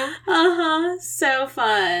chat room. Uh-huh. So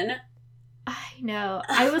fun. I know.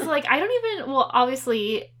 I was like, I don't even... Well,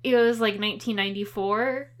 obviously, it was like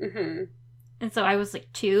 1994. Mm-hmm. And so I was like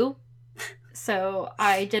 2. So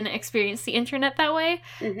I didn't experience the internet that way.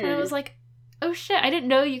 Mm-hmm. And I was like, oh shit, I didn't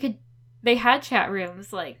know you could... They had chat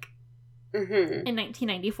rooms, like, Mm-hmm. in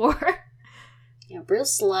 1994. Yeah, real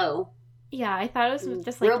slow, Yeah, I thought it was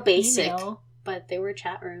just like real basic, email. but they were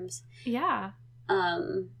chat rooms. Yeah.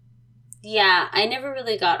 Yeah, I never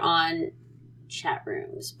really got on chat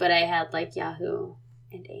rooms, but I had like Yahoo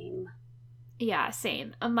and AIM. Yeah,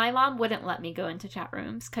 same. My mom wouldn't let me go into chat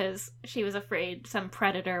rooms because she was afraid some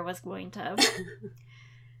predator was going to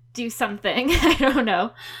do something. I don't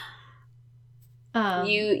know.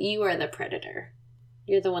 You are the predator.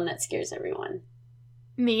 You're the one that scares everyone.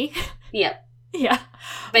 Me? Yep. Yeah.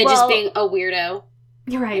 By Well, just being a weirdo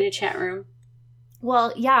You're in right. a chat room.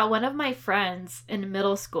 Well, yeah, one of my friends in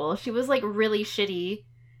middle school, she was like really shitty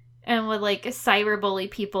and would like cyberbully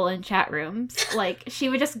people in chat rooms. Like she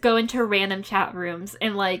would just go into random chat rooms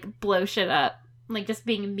and like blow shit up, like just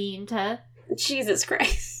being mean to Jesus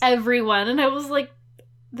Christ. everyone. And I was like,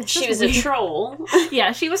 this She is was a weird. troll.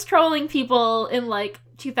 Yeah, she was trolling people in like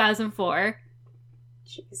 2004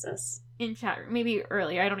 Jesus. in chat room, maybe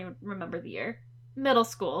earlier. I don't even remember the year. Middle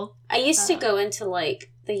school. I used to Uh, go into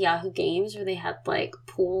like the Yahoo games where they had like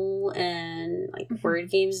pool and like Mhm.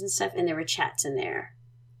 word games and stuff, and there were chats in there.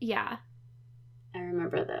 Yeah. I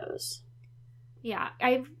remember those. Yeah,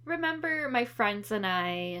 I remember my friends and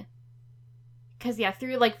I, because yeah,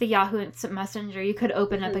 through like the Yahoo Instant Messenger, you could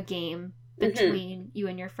open up a game between you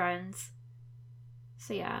and your friends.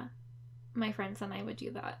 So yeah, my friends and I would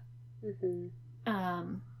do that. Mm-hmm.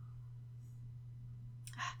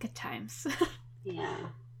 Good times. Yeah.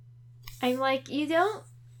 I'm like, you don't.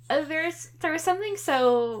 There was something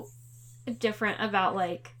so different about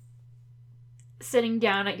like sitting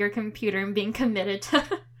down at your computer and being committed to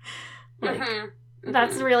like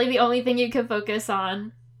that's really the only thing you can focus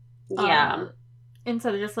on. Yeah.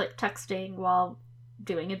 Instead of just like texting while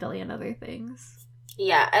doing a billion other things.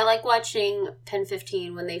 Yeah, I like watching Pen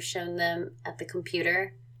 15 when they've shown them at the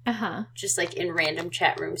computer, Uh-huh. just like in random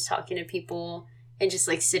chat rooms talking to people and just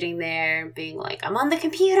like sitting there being like, I'm on the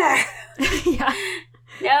computer. Yeah.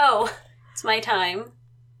 No, it's my time.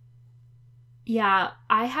 Yeah,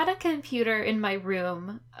 I had a computer in my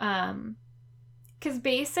room, because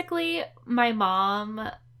basically my mom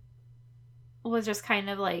was just kind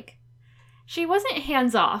of like, she wasn't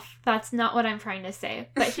hands off. That's not what I'm trying to say.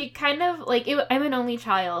 But she kind of, like, I'm an only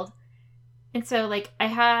child. And so, like, I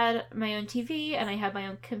had my own TV and I had my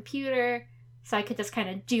own computer, so I could just kind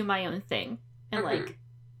of do my own thing. And, like,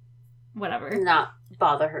 whatever. Not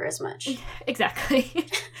bother her as much. Exactly.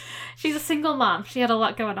 She's a single mom. She had a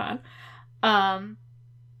lot going on.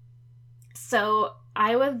 So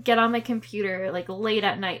I would get on my computer, like, late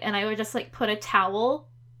at night, and I would just, like, put a towel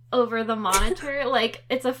over the monitor like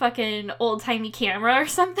it's a fucking old-timey camera or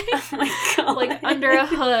something. Oh my God. Like, under a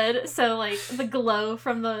hood, so, like, the glow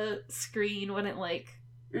from the screen wouldn't, like,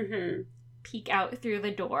 peek out through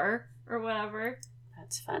the door or whatever.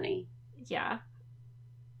 That's funny. Yeah.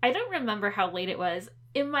 I don't remember how late it was.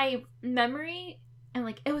 In my memory, and,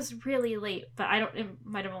 like, it was really late, but it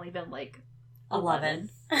might have only been, like, 11.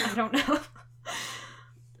 I don't know.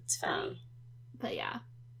 That's funny. But yeah.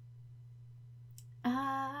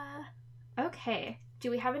 Okay. Do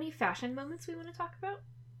we have any fashion moments we want to talk about?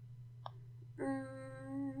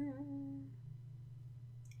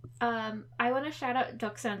 I want to shout out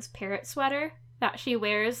Doksun's parrot sweater that she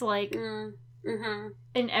wears, like, in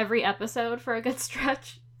every episode for a good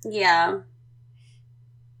stretch. Yeah.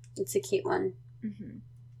 It's a cute one. Mm-hmm.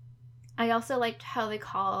 I also liked how they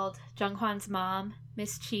called Junghwan's mom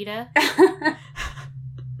Miss Cheetah.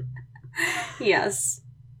 Yes.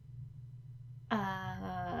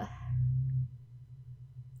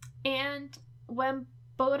 And when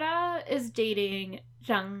Boda is dating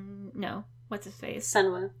what's his face?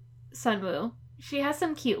 Sunwoo. She has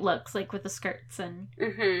some cute looks, like with the skirts and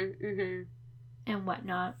and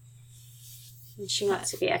whatnot. And she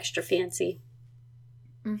wants to be extra fancy.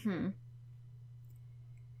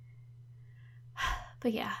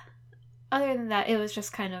 But yeah. Other than that, it was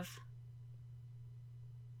just kind of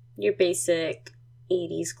your basic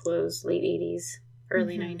 80s clothes, late 80s,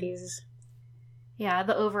 early 90s. Yeah,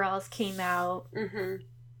 the overalls came out.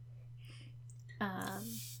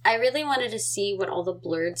 I really wanted to see what all the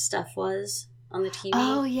blurred stuff was on the TV.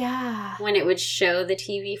 Oh, yeah. When it would show the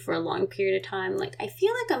TV for a long period of time. Like, I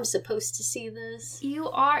feel like I'm supposed to see this. You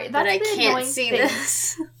are. That's but I the can't annoying see thing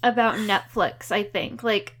this. about Netflix, I think.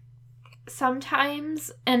 Like,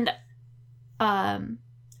 sometimes, and I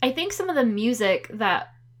think some of the music that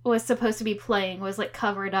was supposed to be playing was, like,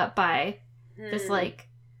 covered up by this, like,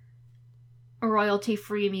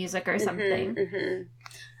 royalty-free music or something.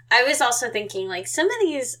 I was also thinking, like, some of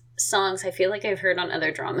these songs I feel like I've heard on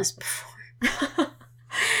other dramas before.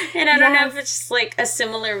 And I don't know if it's just, like, a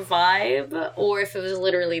similar vibe or if it was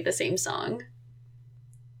literally the same song.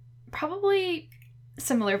 Probably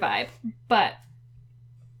similar vibe, but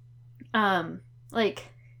like,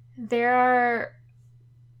 there are,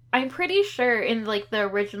 I'm pretty sure in, like, the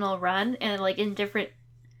original run and, like, in different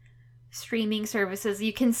streaming services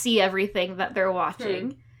you can see everything that they're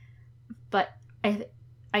watching. But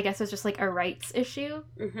I guess it's just, like, a rights issue.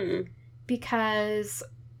 Because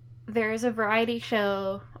there's a variety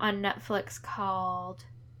show on Netflix called,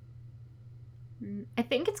 I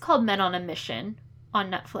think it's called Men on a Mission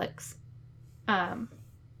on Netflix.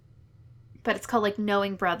 But it's called, like,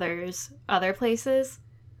 Knowing Brothers Other Places.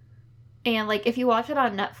 And, like, if you watch it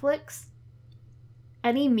on Netflix,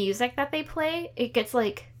 any music that they play, it gets,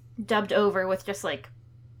 like, dubbed over with just, like,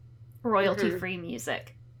 royalty-free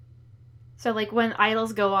music. So, like, when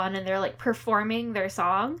idols go on and they're, like, performing their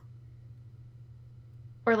song,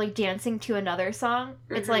 or, like, dancing to another song,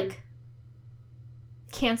 it's, like,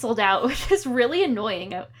 canceled out, which is really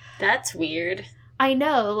annoying. That's weird. I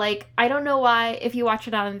know, like, I don't know why, if you watch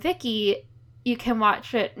it on Viki, you can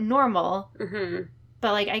watch it normal.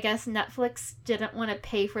 But, like, I guess Netflix didn't want to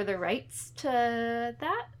pay for the rights to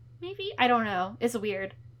that, maybe? I don't know. It's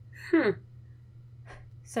weird.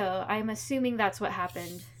 So, I'm assuming that's what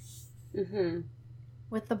happened.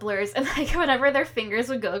 With the blurs. And, like, whenever their fingers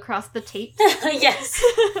would go across the tape. Yes.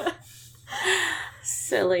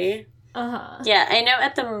 Silly. Yeah, I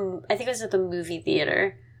know I think it was at the movie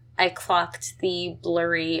theater, I clocked the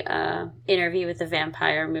blurry Interview with the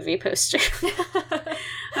Vampire movie poster.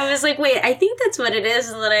 I was like, wait, I think that's what it is.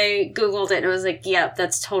 And then I Googled it and I was like, yep,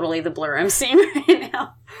 that's totally the blur I'm seeing right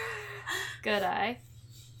now. Good eye.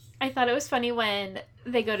 I thought it was funny when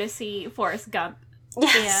they go to see Forrest Gump.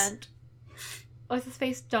 Yes. And what's his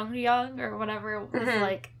face? Dong Ryong or whatever was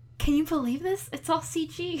like, can you believe this? It's all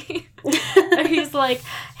CG. And he's like,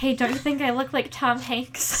 hey, don't you think I look like Tom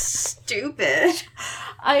Hanks? Stupid.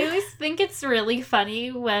 I always think it's really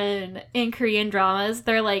funny when in Korean dramas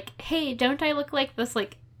they're like, hey, don't I look like this,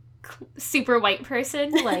 like, super white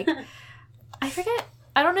person? Like, I forget.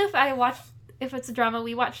 I don't know if it's a drama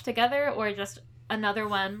we watched together or just another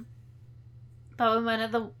one. But when one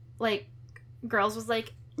of the, like, girls was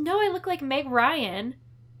like, no, I look like Meg Ryan.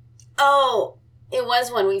 Oh, it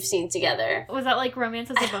was one we've seen together. Was that, like,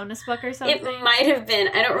 Romance as a Bonus Book or something? It might have been.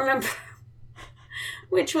 I don't remember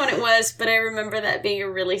which one it was, but I remember that being a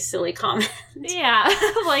really silly comment. Yeah.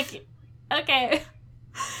 Like, okay.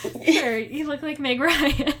 Sure, you look like Meg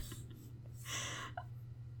Ryan.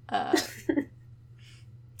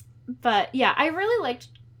 But, yeah, I really liked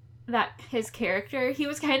that his character. He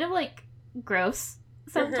was kind of, like, gross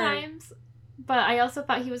sometimes. But I also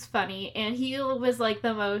thought he was funny, and he was, like,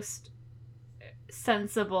 the most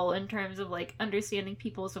sensible in terms of, like, understanding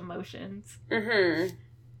people's emotions. Yeah.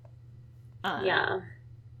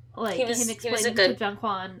 Like, him explaining to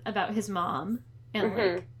Jung-Hwan about his mom, and,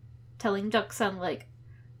 like, telling Jung-sun, like,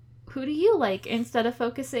 who do you like, instead of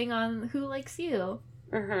focusing on who likes you.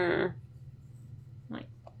 Like,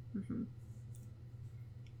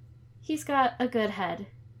 He's got a good head.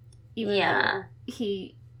 Even though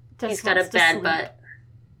he just He's got a bad butt.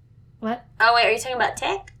 What? Oh, wait, are you talking about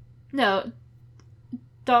Taek? No.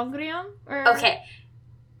 Dongryong? Or... Okay.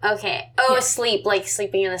 Oh, sleep, like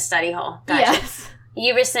sleeping in the study hall. Gotcha. Yes.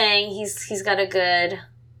 You were saying he's got a good...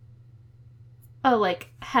 Oh, like,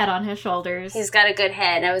 head on his shoulders. He's got a good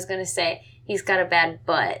head. I was going to say he's got a bad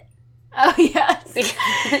butt. Oh, yes.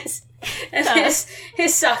 Because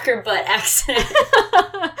his soccer butt accident.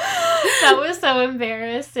 That was so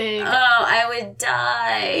embarrassing. Oh, I would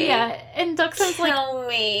die. Yeah, and Duxon's like, kill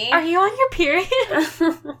me. Are you on your period?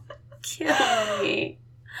 Kill me.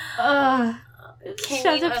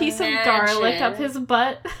 Shoved a piece of garlic up his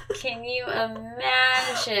butt. Can you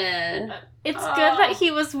imagine? It's good that he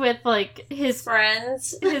was with, like, his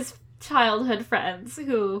friends, his childhood friends,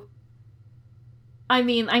 who, I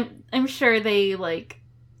mean, I'm sure they, like,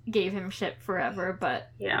 gave him shit forever, but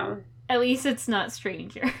yeah, at least it's not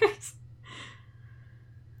strangers.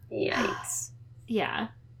 Yikes.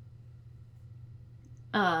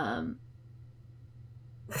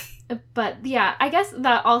 But yeah, I guess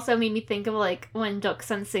that also made me think of like when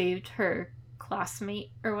Doksun saved her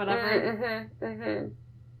classmate or whatever.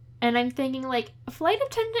 And I'm thinking like flight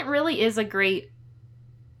attendant really is a great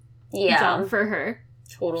job for her.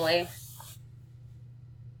 Totally.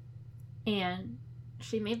 And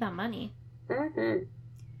she made that money. Mm-hmm.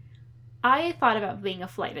 I thought about being a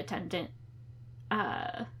flight attendant.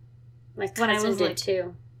 My cousin did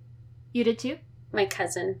too. You did too? My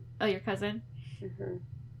cousin. Oh, your cousin? Mm-hmm.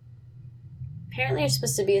 Apparently, you're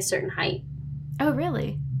supposed to be a certain height. Oh,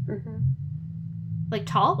 really? Mm-hmm. Like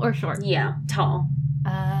tall or short? Yeah, tall.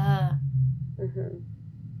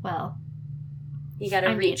 Well, you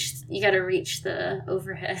gotta reach the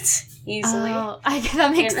overheads easily. Oh,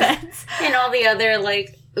 that makes sense. And all the other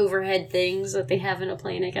like overhead things that they have in a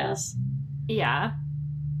plane, I guess. Yeah.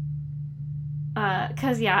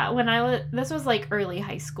 'Cause yeah, when this was like early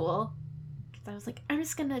high school. 'Cause I was like, I'm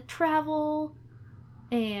just gonna travel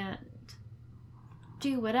and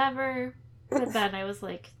do whatever. But then I was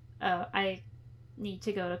like, oh, I need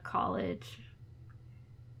to go to college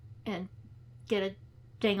and get a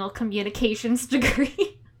dang old communications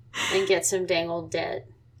degree. And get some dang old debt.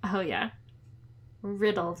 Oh, yeah.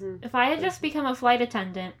 Riddled. If I had just become a flight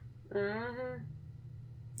attendant...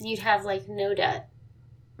 You'd have, like, no debt.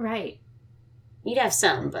 Right. You'd have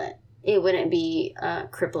some, but it wouldn't be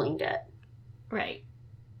crippling debt. Right.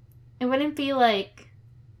 It wouldn't be like...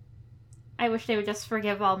 I wish they would just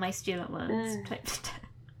forgive all my student loans type stuff.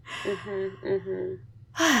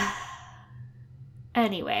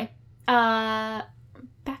 Anyway,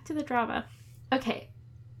 back to the drama. Okay,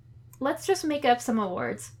 let's just make up some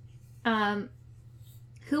awards.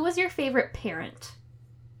 Who was your favorite parent?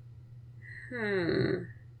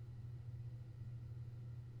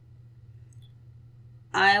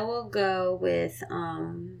 I will go with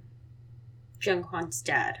Jung-hwan's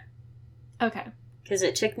dad. Okay. Because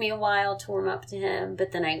it took me a while to warm up to him,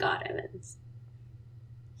 but then I got him, and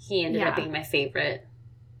he ended up being my favorite.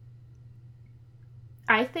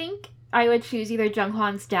 I think I would choose either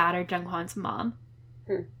Jung-hwan's dad or Jung-hwan's mom.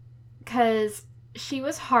 Because she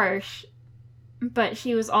was harsh, but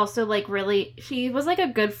she was also, like, she was, like, a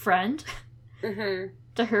good friend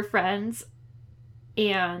to her friends.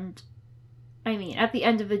 And, I mean, at the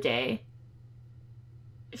end of the day,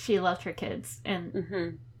 she loved her kids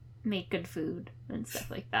and made good food and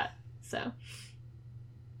stuff like that. So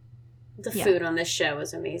the food on this show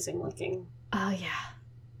is amazing looking. Oh yeah.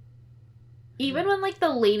 Even when like the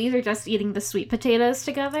ladies are just eating the sweet potatoes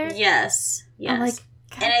together. Yes. I'm like,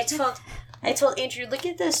 and I told Andrew, look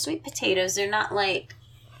at those sweet potatoes. They're not like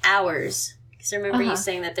ours. Because I remember you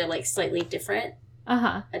saying that they're like slightly different.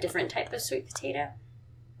 A different type of sweet potato.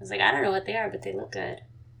 I was like, I don't know what they are, but they look good.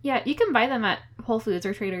 Yeah, you can buy them at Whole Foods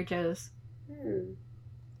or Trader Joe's.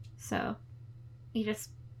 So, you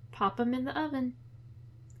just pop them in the oven.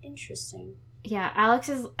 Interesting. Yeah, I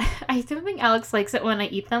don't think Alex likes it when I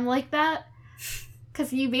eat them like that.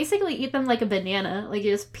 Because you basically eat them like a banana. Like,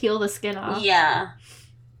 you just peel the skin off. Yeah.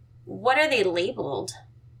 What are they labeled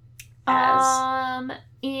as?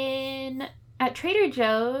 At Trader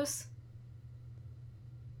Joe's,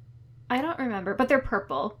 I don't remember, but they're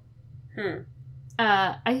purple.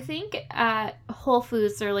 I think at Whole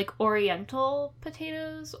Foods they're like Oriental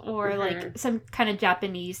potatoes or like some kind of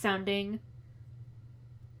Japanese sounding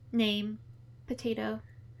name potato.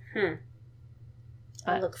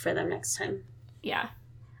 I'll look for them next time. Yeah.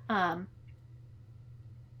 Yeah,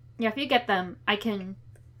 if you get them, I can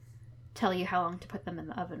tell you how long to put them in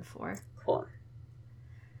the oven for. Cool.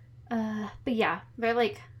 But yeah, they're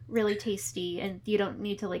like really tasty and you don't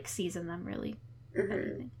need to like season them really.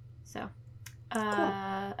 Anything. So.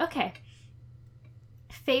 Cool. Okay.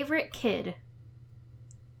 Favorite kid?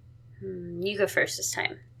 You go first this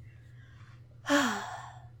time.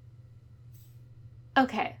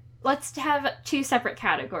 Okay. Let's have two separate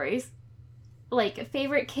categories. Like,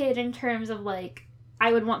 favorite kid in terms of, like,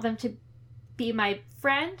 I would want them to be my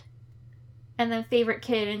friend. And then favorite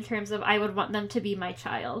kid in terms of I would want them to be my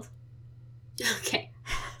child. Okay.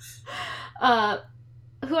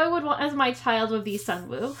 Who I would want as my child would be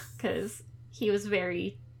Sunwoo. Because he was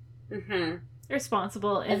very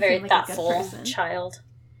responsible and a very like thoughtful a good person. Child.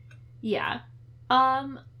 Yeah.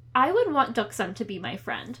 I would want Doksun to be my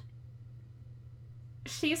friend.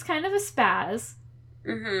 She's kind of a spaz.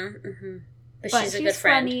 But she's a good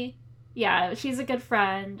friend. Funny. Yeah, she's a good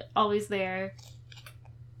friend. Always there.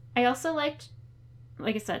 I also liked,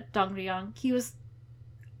 like I said, Dong Ryong. He was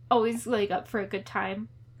always, like, up for a good time.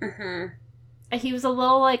 He was a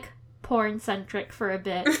little, like, porn-centric for a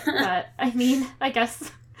bit. But, I mean, I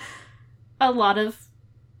guess a lot of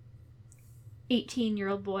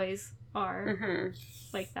 18-year-old boys are Mm-hmm.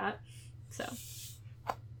 like that. So,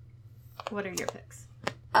 what are your picks?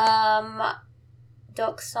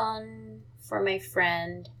 Doksun for my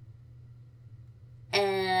friend.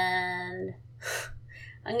 And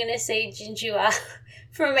I'm gonna say Jinjua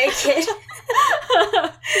for my kid.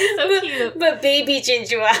 He's so cute. But baby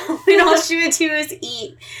Jinjua. And all she would do is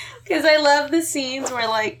eat. Because I love the scenes where,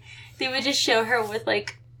 like, they would just show her with,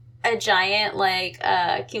 like, a giant, like,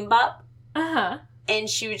 kimbap. Uh-huh. And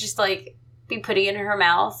she would just, like, be putting it in her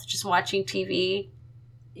mouth, just watching TV.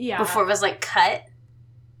 Yeah. Before it was, like, cut.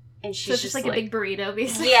 And she's so it's just like a big burrito,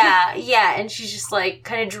 basically. Yeah, and she's just, like,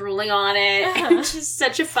 kind of drooling on it. Uh-huh. It's just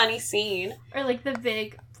such a funny scene. Or like the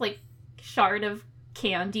big, like, shard of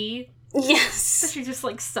candy that Yes. she's just,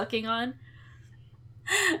 like, sucking on.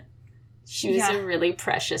 She was a really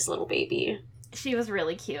precious little baby. She was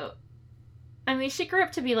really cute. I mean, she grew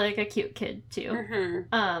up to be, like, a cute kid, too.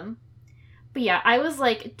 Mm-hmm. But yeah, I was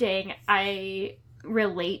like, dang, I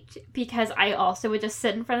relate, because I also would just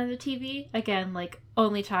sit in front of the TV. Again, like,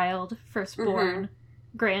 only child, firstborn,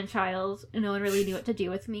 grandchild, and no one really knew what to do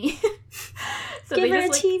with me. So Give they her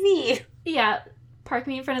just, a like, TV. yeah, park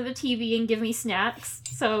me in front of the TV and give me snacks.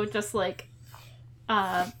 So just, like,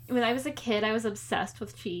 when I was a kid, I was obsessed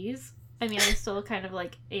with cheese. I mean, I still kind of,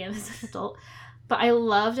 like, am as an adult. But I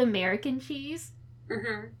loved American cheese.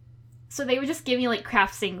 Mm-hmm. So they would just give me, like,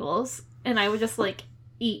 Kraft singles, and I would just, like,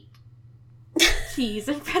 eat cheese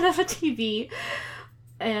in front of a TV.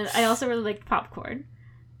 And I also really liked popcorn.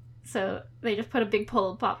 So they just put a big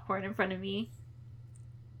bowl of popcorn in front of me,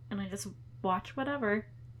 and I just watch whatever.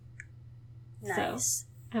 Nice.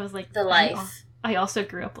 So I was like, The life. I also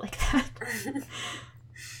grew up like that.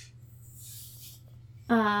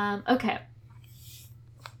 Okay.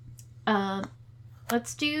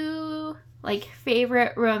 Let's do, like,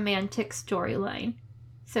 favorite romantic storyline.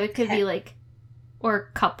 So it could be, like,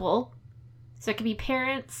 or couple. So it could be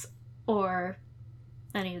parents or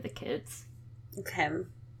any of the kids. Okay.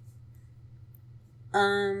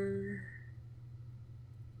 I'm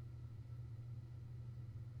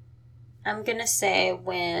gonna say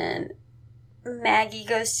when Maggie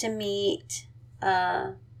goes to meet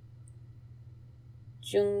Jungbong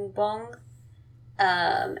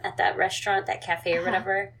at that restaurant, that cafe or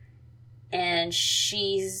whatever, and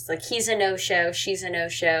she's like, he's a no-show, she's a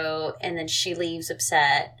no-show, and then she leaves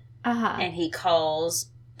upset, and he calls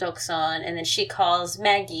Doksun, and then she calls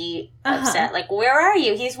Maggie upset, like, where are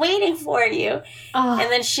you? He's waiting for you.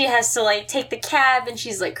 And then she has to, like, take the cab, and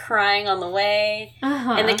she's, like, crying on the way,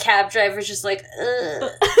 and the cab driver's just like,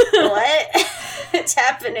 ugh, what? It's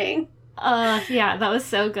happening. Yeah, that was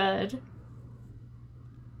so good.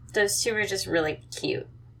 Those two were just really cute.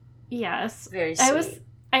 Yes. Very sweet.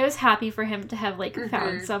 I was happy for him to have, like,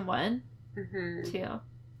 found someone, too.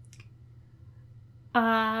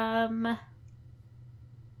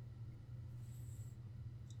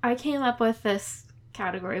 I came up with this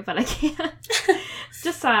category, but I can't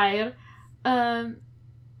decide.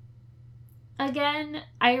 Again,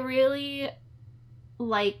 I really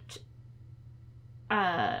liked,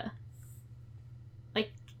 like,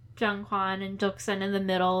 Jung-hwan and Doksun in the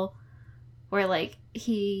middle, where, like,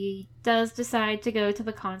 he does decide to go to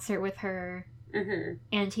the concert with her,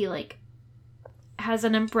 and he, like, has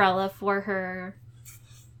an umbrella for her,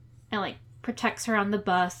 and, like, protects her on the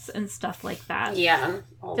bus and stuff like that. Yeah.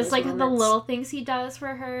 Just, like, the little things he does for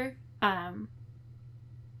her. And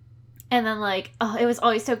then, like, it was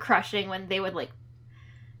always so crushing when they would, like,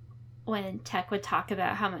 when Tech would talk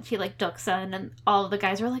about how much he liked Doksun, and all of the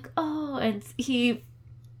guys were like, oh, and he,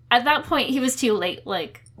 at that point, he was too late,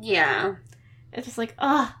 like. Yeah. It's just like,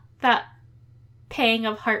 that pang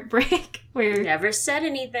of heartbreak where. Never said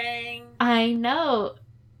anything. I know.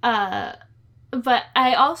 But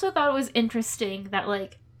I also thought it was interesting that,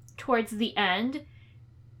 like, towards the end,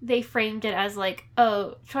 they framed it as, like,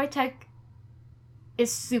 oh, Choi Tech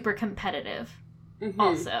is super competitive,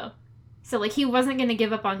 also. So, like, he wasn't going to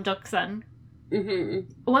give up on Doksun.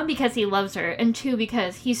 One, because he loves her, and two,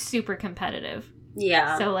 because he's super competitive.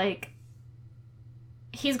 Yeah. So, like,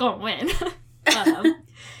 he's going to win.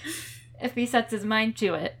 If he sets his mind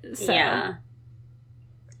to it. So, yeah.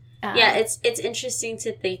 Yeah, it's interesting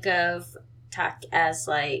to think of Tak as,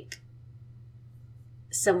 like,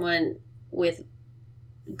 someone with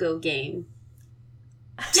go game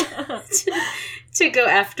to go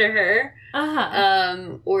after her,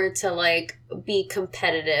 or to, like, be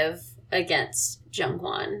competitive against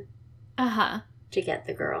Jung-hwan to get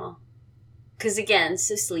the girl. Because, again,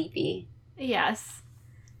 so sleepy. Yes.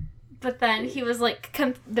 But then he was, like,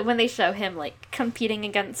 when they show him, like, competing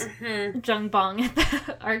against Jung Bong at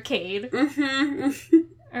the arcade or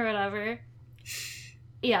whatever.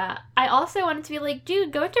 Yeah. I also wanted to be like,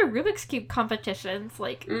 dude, go into Rubik's Cube competitions.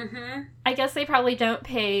 Like, I guess they probably don't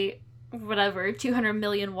pay, whatever, 200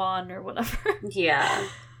 million won or whatever. Yeah.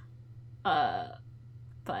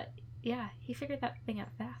 But, yeah, he figured that thing out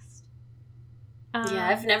fast. Yeah,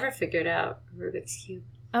 I've never figured out Rubik's Cube.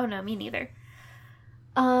 Oh, no, me neither.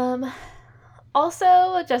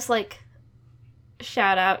 Also, just, like,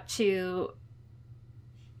 shout out to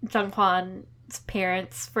Jung-hwan's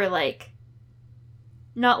parents for, like,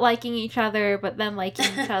 not liking each other, but then liking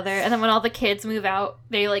each other. And then when all the kids move out,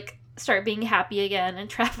 they, like, start being happy again and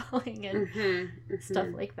traveling and stuff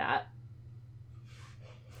like that.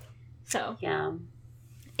 So. Yeah.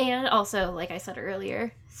 And also, like I said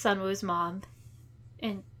earlier, Sunwoo's mom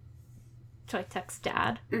and Choi Tek's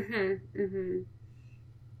dad.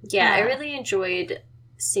 Yeah, I really enjoyed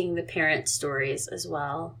seeing the parent stories as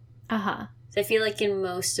well. Uh-huh. So I feel like in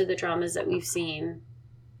most of the dramas that we've seen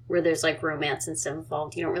where there's like romance and stuff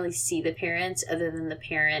involved, you don't really see the parents other than the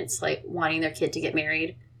parents like wanting their kid to get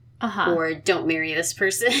married. Or don't marry this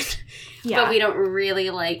person. Yeah. But we don't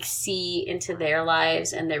really like see into their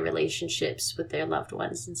lives and their relationships with their loved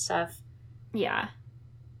ones and stuff. Yeah.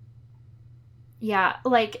 Yeah,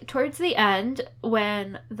 like towards the end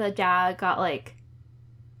when the dad got like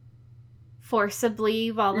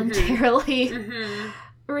forcibly, voluntarily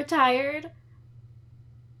retired,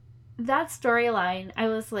 that storyline, I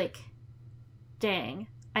was like, dang,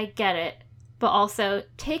 I get it. But also,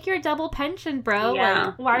 take your double pension, bro. Yeah.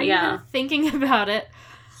 Like, why are you even thinking about it?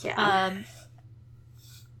 Yeah.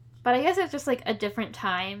 But I guess it's just like a different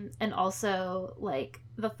time, and also like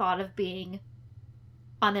the thought of being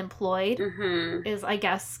unemployed is, I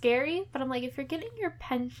guess, scary. But I'm like, if you're getting your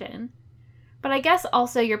pension, but I guess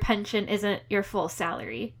also your pension isn't your full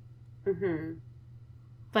salary.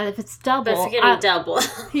 But if it's double, but if you're getting double,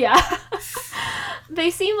 yeah,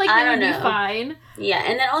 they seem like they would be fine. Yeah,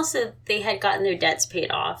 and then also they had gotten their debts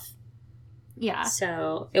paid off. Yeah,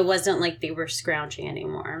 so it wasn't like they were scrounging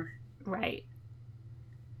anymore. Right.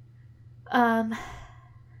 But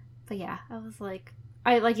yeah, I was like,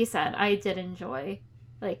 like you said, I did enjoy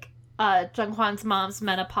like Jung-hwan's mom's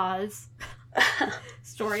menopause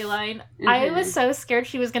storyline. I was so scared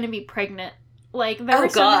she was going to be pregnant. Like, there were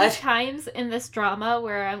so many times in this drama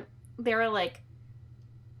where they were like,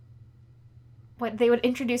 what, they would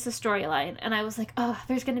introduce a storyline, and I was like, oh,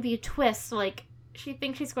 there's going to be a twist. Like, she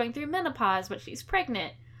thinks she's going through menopause, but she's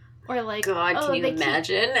pregnant. Or like, God, can you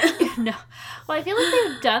imagine? No. Well, I feel like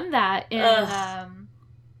they've done that in,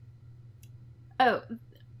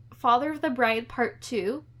 Father of the Bride Part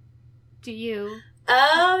 2. Do you?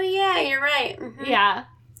 Oh, yeah, you're right. Yeah.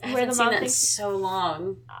 I haven't seen that in so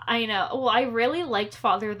long. I know. Well, I really liked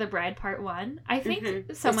Father of the Bride Part 1. I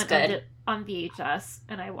think someone owned it on VHS,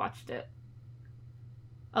 and I watched it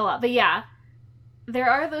a lot. But yeah, there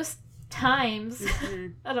are those times,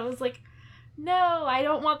 and I was like, no, I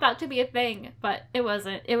don't want that to be a thing. But it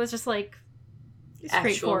wasn't. It was just like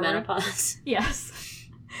straightforward. Actual menopause. Yes.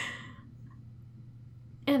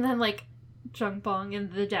 And then like Jung-bong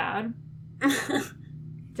and the dad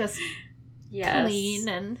just clean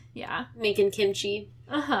and making kimchi.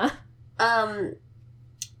 What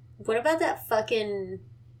about that fucking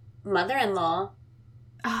mother-in-law?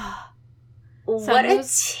 What what a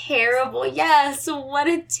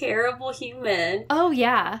terrible human. Oh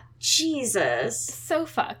yeah, Jesus, so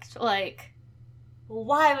fucked. Like,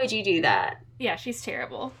 why would you do that? Yeah, she's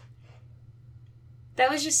terrible. That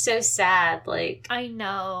was just so sad. Like, I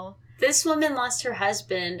know. This woman lost her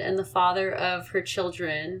husband and the father of her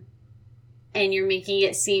children, and you're making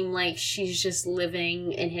it seem like she's just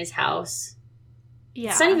living in his house.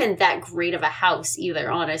 Yeah. It's not even that great of a house either,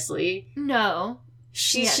 honestly. No.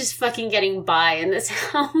 She's just fucking getting by in this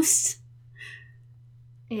house.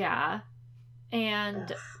 Yeah.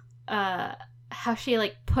 And how she,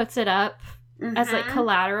 like, puts it up as, like,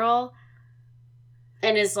 collateral.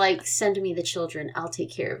 And is like, send me the children, I'll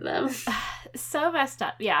take care of them. So messed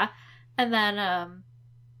up, yeah. And then,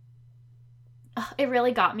 it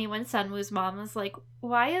really got me when Sunwoo's mom was like,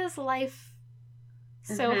 why is life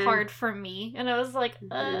so hard for me? And I was like,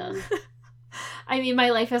 I mean, my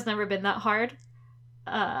life has never been that hard.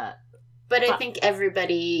 But I think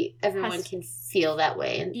everyone can feel that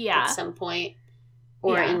way at some point.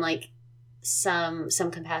 Or in, like, some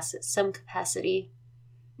capacity.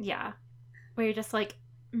 Yeah. Where you're just like,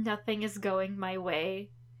 nothing is going my way,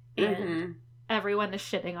 and everyone is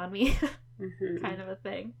shitting on me, kind of a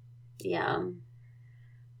thing. Yeah.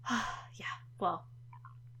 Yeah, well,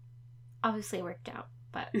 obviously it worked out,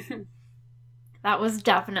 but that was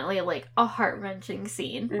definitely, like, a heart-wrenching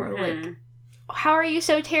scene, where, like, how are you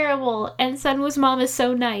so terrible, and Sunwoo's mom is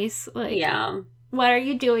so nice? Like, yeah. Why are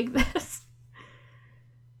you doing this?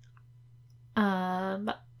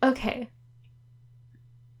 Okay.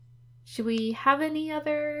 Should we have any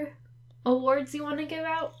other awards you want to give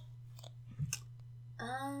out?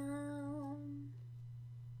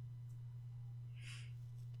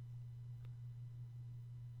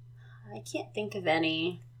 I can't think of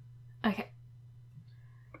any. Okay.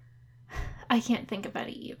 I can't think of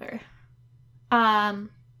any either.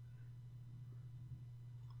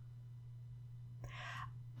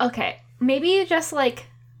 Okay. Maybe just, like,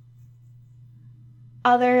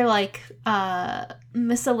 other, like,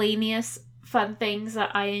 miscellaneous fun things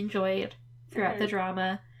that I enjoyed throughout the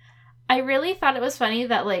drama. I really thought it was funny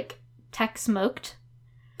that, like, Tech smoked.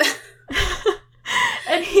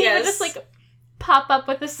 And he would just, like, pop up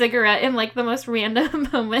with a cigarette in, like, the most random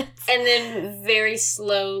moments. And then very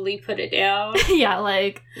slowly put it down. Yeah,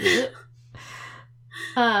 like...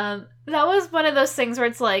 that was one of those things where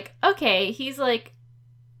it's like, okay, he's, like,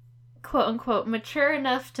 quote-unquote mature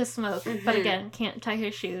enough to smoke, but again, can't tie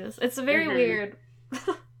his shoes. It's a very weird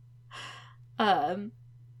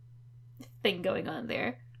thing going on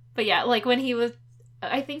there. But yeah, like, when he was...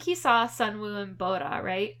 I think he saw Sunwoo and Bora,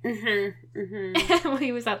 right? When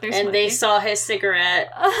he was out there smoking. And they saw his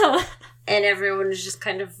cigarette. And everyone was just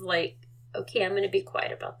kind of like, okay, I'm going to be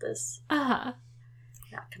quiet about this. Not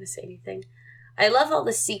going to say anything. I love all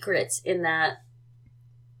the secrets in that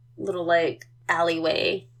little, like,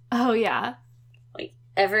 alleyway. Oh, yeah. Like,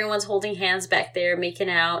 everyone's holding hands back there, making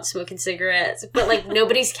out, smoking cigarettes. But, like,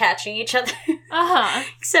 nobody's catching each other.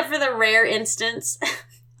 Except for the rare instance.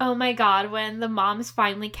 Oh my god, when the moms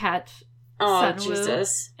finally catch Sunwoo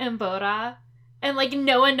Jesus. and Bora, and, like,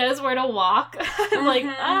 no one knows where to walk. I'm like,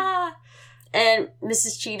 And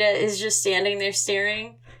Mrs. Cheetah is just standing there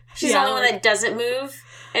staring. She's the only one that doesn't move,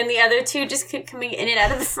 and the other two just keep coming in and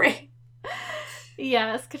out of the frame.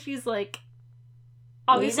 Yes, because she's, like,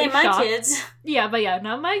 obviously These ain't shocked. my kids. Yeah, but yeah,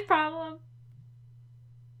 not my problem.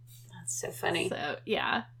 That's so funny. So,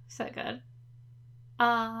 yeah, so good.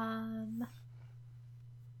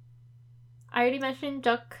 I already mentioned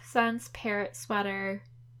Duk-san's parrot sweater.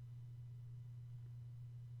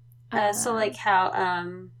 So, like, how,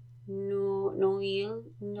 Noel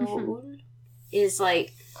is,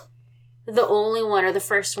 like, the only one or the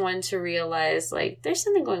first one to realize, like, there's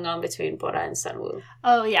something going on between Bora and Sunwoo.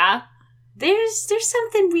 Oh, yeah? There's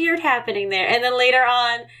something weird happening there. And then later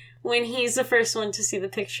on, when he's the first one to see the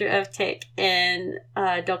picture of Taek and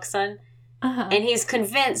Duk-san, and he's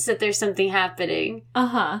convinced that there's something happening.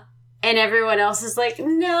 And everyone else is like,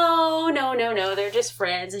 no, they're just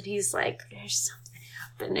friends. And he's like, there's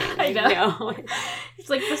something happening. I know. He's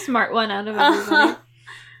like the smart one out of everybody.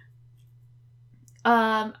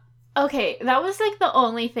 Okay, that was, like, the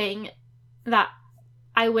only thing that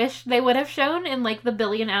I wish they would have shown in, like, the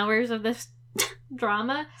billion hours of this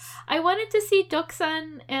drama. I wanted to see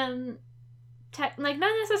Duk-san and like,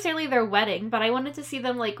 not necessarily their wedding, but I wanted to see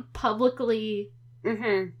them, like, publicly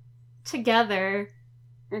together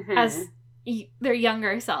as their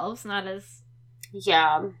younger selves, not as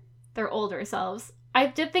their older selves. I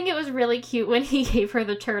did think it was really cute when he gave her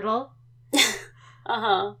the turtle.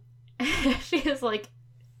 She is like,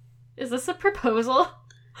 is this a proposal?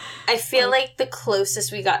 I feel like the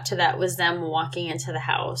closest we got to that was them walking into the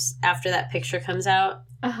house after that picture comes out.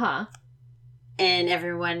 And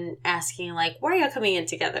everyone asking, like, why are y'all coming in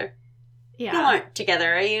together? Yeah. You aren't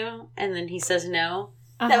together, are you? And then he says no.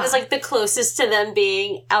 That was, like, the closest to them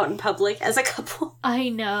being out in public as a couple. I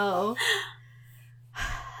know.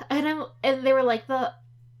 And they were like,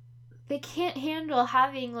 they can't handle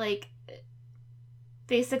having, like,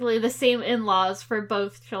 basically the same in-laws for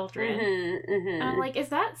both children. And I'm like, is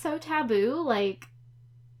that so taboo? Like,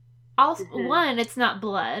 also, one, it's not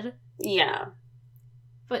blood. Yeah.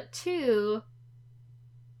 But two,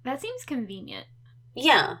 that seems convenient.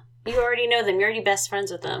 Yeah. You already know them. You're already best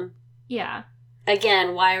friends with them. Yeah.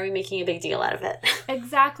 Again, why are we making a big deal out of it?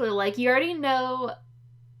 Exactly. Like, you already know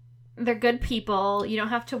they're good people. You don't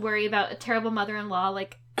have to worry about a terrible mother-in-law,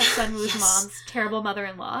 like Sunwoo's mom's terrible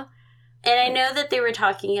mother-in-law. And I know that they were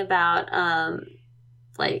talking about,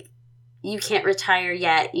 like, you can't retire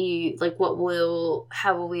yet.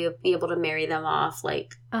 How will we be able to marry them off?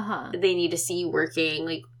 Like, they need to see you working.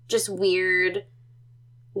 Like, just weird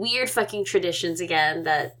fucking traditions again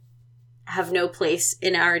that have no place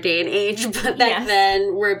in our day and age, but back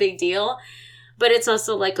then were a big deal. But it's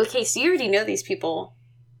also like, okay, so you already know these people,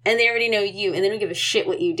 and they already know you, and they don't give a shit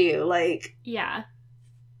what you do. Like, yeah.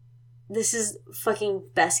 This is fucking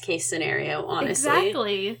best case scenario, honestly.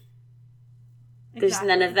 Exactly. There's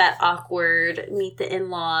none of that awkward meet the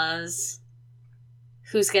in-laws.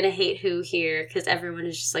 Who's gonna hate who here? Because everyone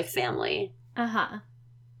is just like family. Uh-huh.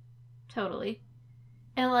 Totally.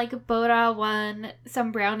 And, like, Bora won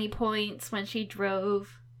some brownie points when she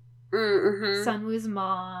drove Mm-hmm. Sunwoo's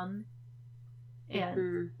mom. And,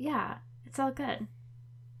 Mm-hmm. yeah, it's all good.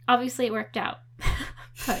 Obviously, it worked out.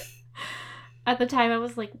 But at the time, I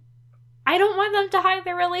was like, I don't want them to hide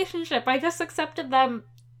their relationship. I just accepted them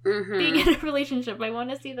Mm-hmm. being in a relationship. I want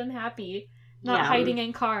to see them happy, not Yeah. hiding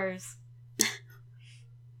in cars.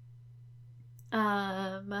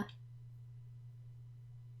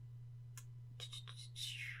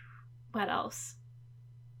 What else?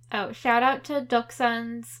 Oh, shout out to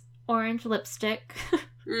Doksun's orange lipstick.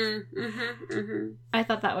 Mm-hmm. Mm-hmm. I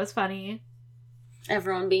thought that was funny.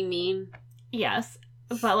 Everyone being mean. Yes.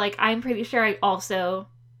 But, like, I'm pretty sure I also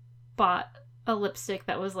bought a lipstick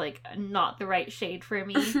that was, like, not the right shade for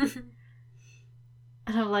me.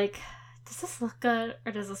 And I'm like, does this look good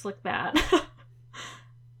or does this look bad?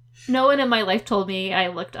 No one in my life told me I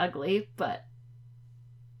looked ugly, but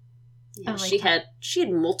Yeah, I'm like, she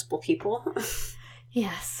had multiple people.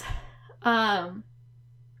 yes. I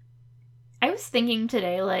was thinking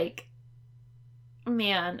today, like,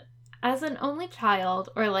 man, as an only child,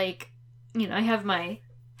 or, like, you know, I have my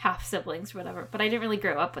half siblings or whatever, but I didn't really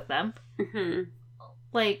grow up with them. Mm-hmm.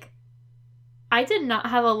 Like, I did not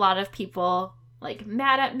have a lot of people, like,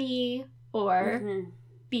 mad at me or Mm-hmm.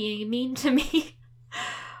 being mean to me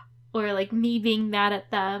or, like, me being mad at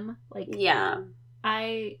them. Like, Yeah.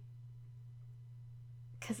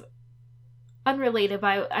 because unrelated,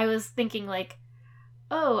 but I was thinking, like,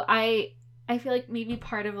 oh, I feel like maybe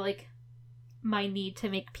part of, like, my need to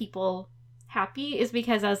make people happy is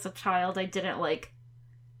because as a child I didn't, like,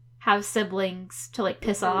 have siblings to, like,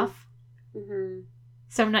 piss Mhm. off. Mm-hmm.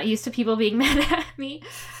 So I'm not used to people being mad at me.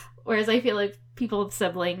 Whereas I feel like people with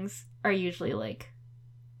siblings are usually, like,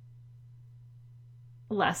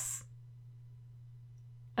 less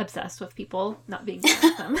obsessed with people not being mad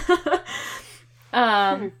at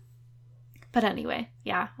them. But anyway,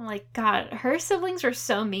 yeah. I'm like, God, her siblings were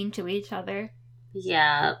so mean to each other.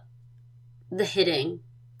 Yeah. The hitting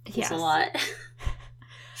is Yes. a lot.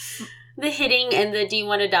 The hitting and the do you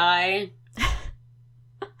want to die?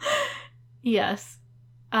 Yes.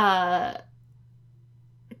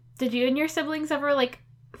 Did you and your siblings ever, like,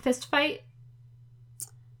 fist fight?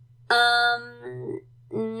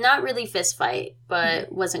 Not really fist fight,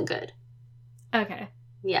 but wasn't good. Okay.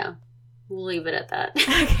 Yeah. We'll leave it at that.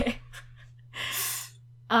 Okay.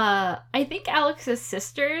 I think Alex's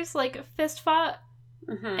sisters, like, fist fought,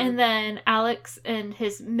 Mm-hmm. and then Alex and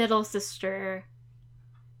his middle sister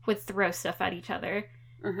would throw stuff at each other.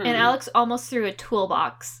 Mm-hmm. And Alex almost threw a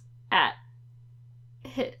toolbox at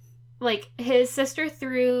his sister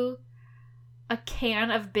threw a can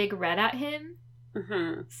of Big Red at him,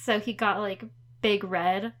 Mm-hmm. so he got, like, Big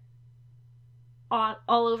Red all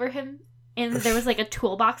over him, and there was, like, a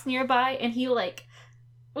toolbox nearby, and he, like,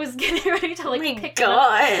 was getting ready to, like, Oh my pick it up.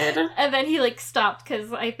 God. And then he, like, stopped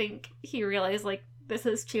because I think he realized, like, this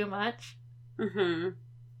is too much. Mm-hmm.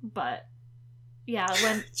 But yeah,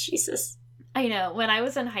 when Jesus. I know, when I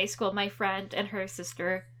was in high school, my friend and her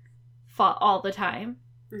sister fought all the time.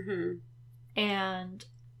 Mm-hmm. And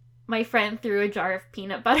my friend threw a jar of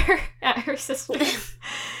peanut butter at her sister.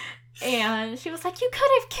 And she was like, "You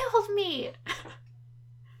could have killed me!"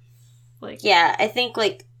 Like, Yeah, I think,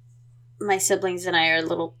 like, my siblings and I are a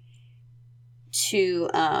little too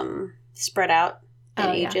spread out in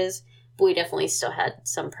Oh, yeah. ages. But we definitely still had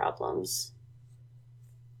some problems.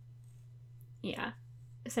 yeah.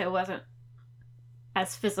 So it wasn't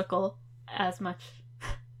as physical as much.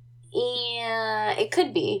 Yeah, it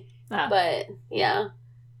could be. But But, yeah.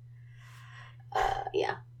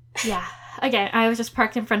 Yeah. yeah. Again, I was just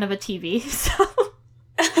parked in front of a TV, so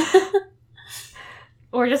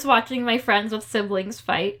or just watching my friends with siblings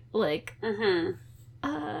fight. Like,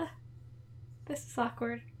 Mm-hmm. this is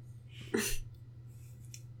awkward.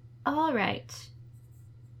 All right.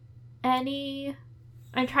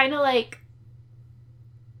 I'm trying to, like,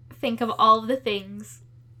 think of all of the things.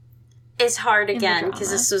 It's hard In the again, because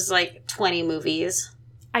drama. this was, like, 20 movies.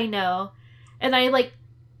 I know. And I, like,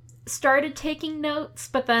 started taking notes,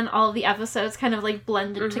 but then all of the episodes kind of, like,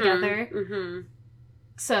 blended together. Mm-hmm.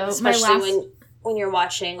 So Especially when you're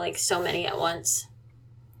watching, like, so many at once.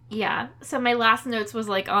 Yeah. So my last notes was,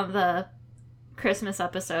 like, on the Christmas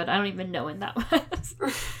episode. I don't even know when that was.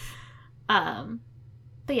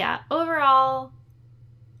 But yeah, overall,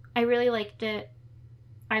 I really liked it.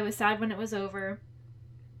 I was sad when it was over.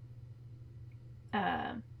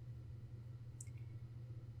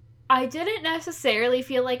 I didn't necessarily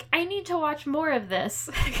feel like I need to watch more of this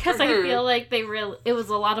because I feel like it was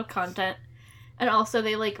a lot of content, and also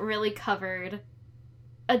they, like, really covered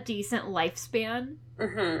a decent lifespan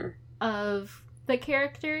of the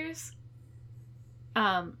characters,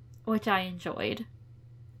 which I enjoyed.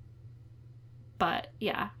 But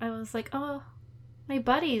yeah, I was like, oh, my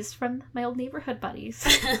buddies from my old neighborhood buddies.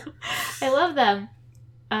 I love them.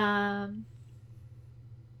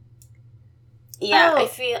 Yeah, I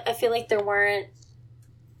feel like there weren't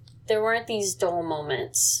these dull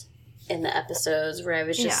moments in the episodes where I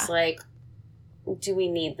was just like, do we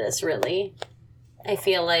need this really? I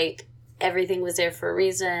feel like everything was there for a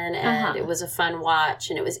reason, and it was a fun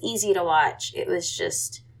watch, and it was easy to watch. It was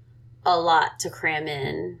just a lot to cram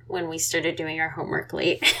in when we started doing our homework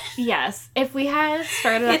late. Yes. If we had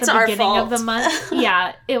started at the beginning of the month,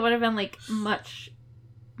 yeah, it would have been like much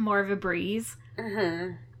more of a breeze.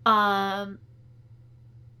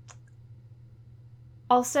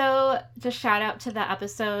 Also, just shout out to the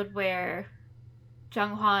episode where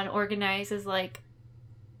Jung Hwan organizes like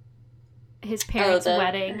his parents'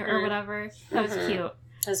 wedding or whatever. That was cute.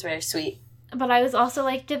 That was very sweet. But I was also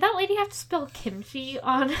like, did that lady have to spill kimchi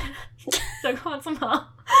on Jung Hwan's mom?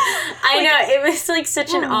 I know, it was like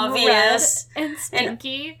such an obvious and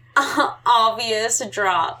stinky, obvious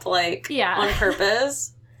drop, like on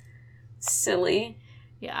purpose. Silly.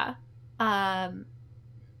 Yeah. But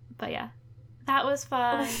yeah, that was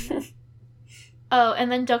fun. Oh,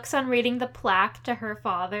 and then Doksun reading the plaque to her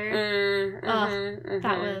father.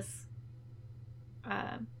 That was,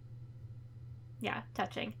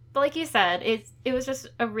 touching. But like you said, it was just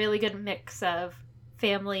a really good mix of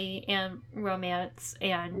family and romance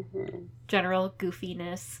and general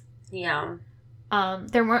goofiness. Yeah.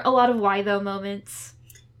 There weren't a lot of why though moments.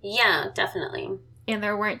 Yeah, definitely. And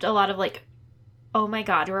there weren't a lot of like, oh my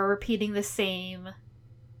god, we're repeating the same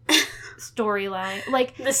storyline.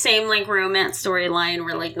 Like the same like romance storyline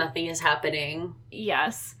where like nothing is happening.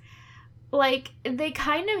 Yes. Like they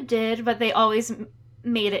kind of did, but they always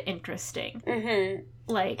made it interesting.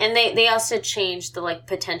 Like, and they also changed the like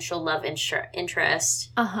potential love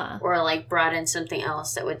interest, or like brought in something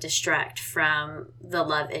else that would distract from the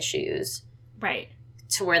love issues, right?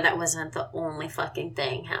 To where that wasn't the only fucking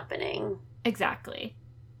thing happening. Exactly.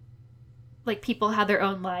 Like people had their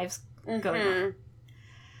own lives going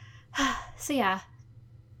on. So yeah,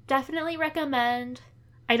 definitely recommend.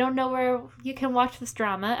 I don't know where you can watch this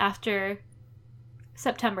drama after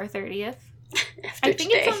September 30th. I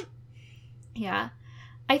think today. It's on. Yeah.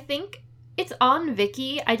 I think it's on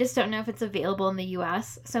Viki. I just don't know if it's available in the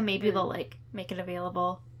US. So maybe they'll like make it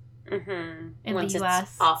available in once the US.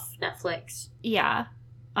 It's off Netflix. Yeah.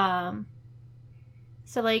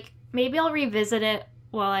 So like maybe I'll revisit it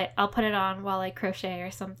while I'll put it on while I crochet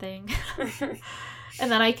or something. And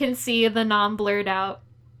then I can see the non-blurred out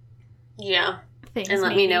things. And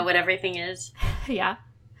let me know what everything is. Yeah.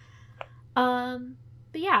 But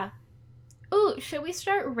yeah. Ooh, should we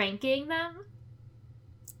start ranking them?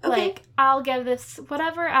 Okay. Like, I'll give this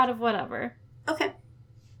whatever out of whatever. Okay.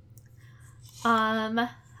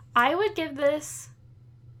 I would give this,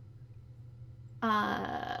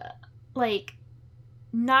 like,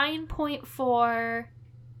 9.4,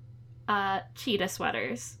 cheetah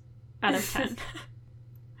sweaters out of 10.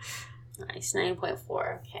 Nice,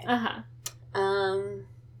 9.4, okay.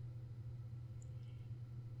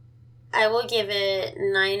 I will give it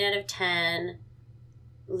 9 out of 10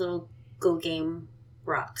 little Go Game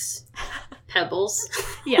rocks. Pebbles.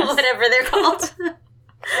 Yes. Whatever they're called.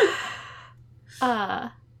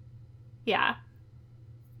 Yeah.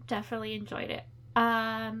 Definitely enjoyed it.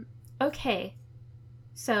 Okay.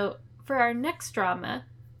 So, for our next drama,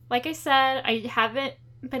 like I said, I haven't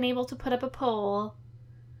been able to put up a poll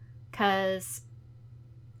because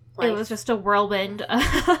it was just a whirlwind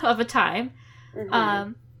of a time.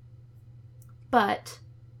 But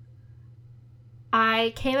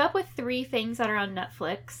I came up with 3 things that are on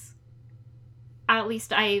Netflix. At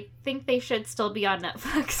least I think they should still be on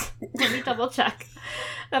Netflix. Let me double check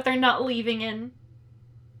that they're not leaving in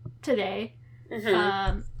today.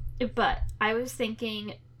 But I was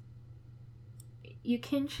thinking you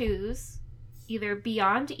can choose either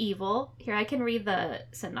Beyond Evil. Here, I can read the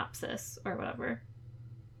synopsis or whatever.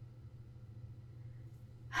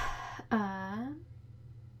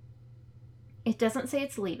 It doesn't say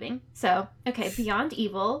it's leaving. So, okay, Beyond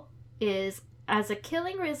Evil is, as a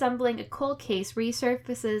killing resembling a cold case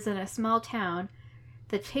resurfaces in a small town,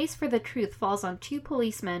 the chase for the truth falls on 2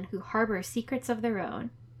 policemen who harbor secrets of their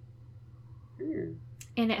own. And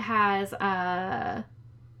it has,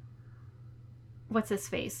 what's his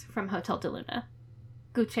face from Hotel de Luna?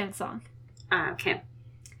 Gu Chan Song. Okay.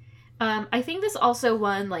 I think this also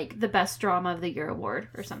won, like, the Best Drama of the Year award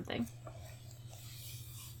or something.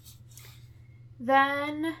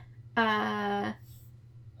 Then,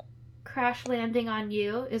 Crash Landing on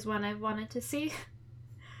You is one I've wanted to see.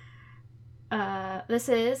 This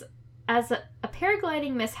is, as a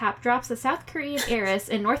paragliding mishap drops a South Korean heiress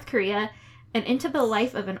in North Korea and into the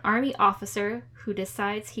life of an army officer who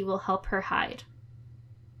decides he will help her hide.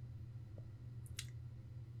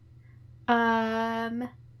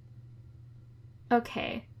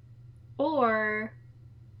 Okay. Or...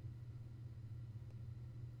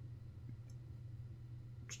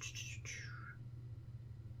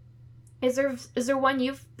 Is there one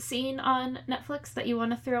you've seen on Netflix that you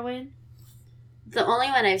want to throw in? The only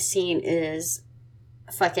one I've seen is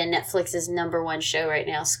fucking Netflix's number one show right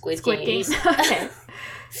now, Squid Games. Okay.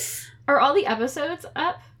 Are all the episodes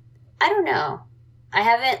up? I don't know. I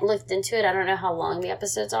haven't looked into it. I don't know how long the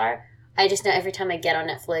episodes are. I just know every time I get on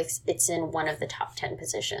Netflix, it's in one of the top 10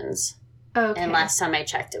 positions. Okay. And last time I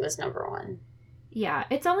checked, it was number 1. Yeah,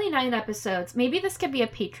 it's only 9 episodes. Maybe this could be a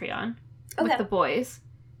Patreon Okay. with the boys.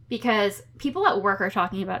 Because people at work are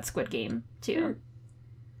talking about Squid Game, too.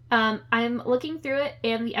 I'm looking through it,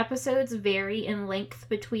 and the episodes vary in length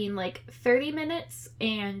between, 30 minutes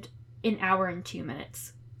and an hour and 2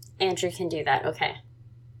 minutes. Andrew can do that. Okay.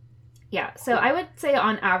 Yeah, so I would say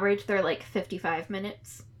on average they're, 55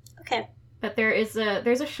 minutes. Okay. But there's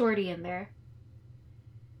a shorty in there.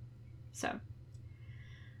 So.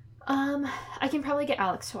 I can probably get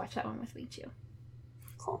Alex to watch that one with me, too.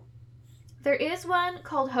 Cool. There is one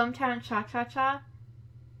called Hometown Cha-Cha-Cha.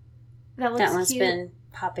 That looks That one's cute, been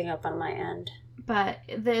popping up on my end. but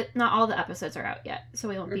not all the episodes are out yet, so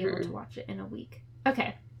we won't be able to watch it in a week.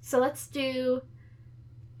 Okay, so let's do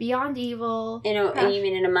Beyond Evil. You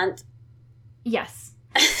mean in a month? Yes.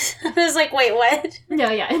 I was like, wait, what? No,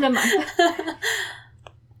 yeah, in a month.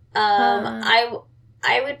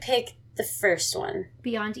 I would pick the first one.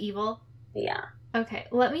 Beyond Evil. Yeah. Okay,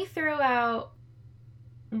 let me throw out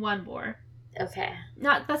one more. Okay.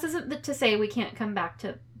 This isn't to say we can't come back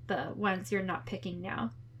to the ones you're not picking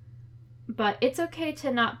now. But It's Okay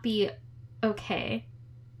to Not Be Okay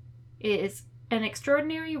is an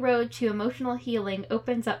extraordinary road to emotional healing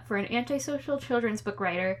opens up for an antisocial children's book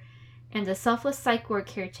writer and a selfless psych ward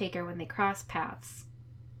caretaker when they cross paths.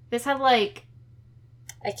 This had I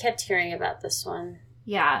kept hearing about this one.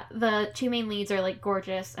 Yeah, the 2 main leads are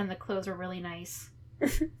gorgeous and the clothes are really nice.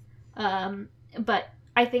 But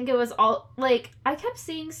I think it was all I kept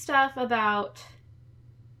seeing stuff about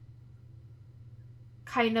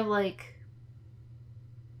kind of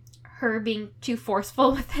her being too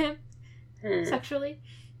forceful with him sexually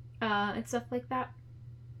and stuff like that.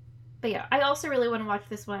 But yeah, I also really want to watch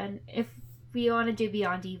this one. If we want to do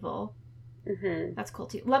Beyond Evil, that's cool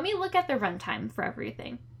too. Let me look at the runtime for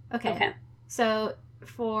everything. Okay. So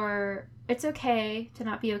for It's Okay to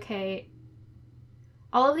Not Be Okay,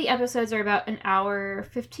 all of the episodes are about an hour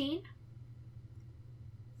 15.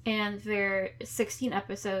 And they're 16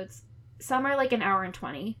 episodes. Some are an hour and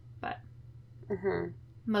 20, but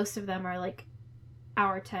most of them are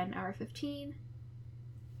hour 10, hour 15.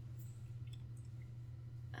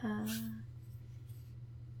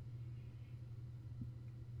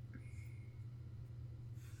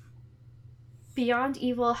 Beyond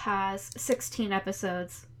Evil has 16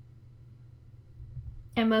 episodes,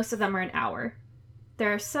 and most of them are an hour.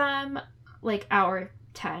 There are some hour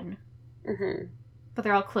 10, but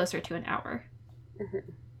they're all closer to an hour.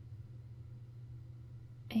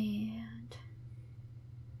 And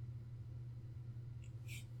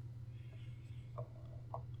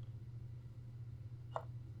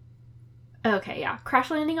okay, yeah, Crash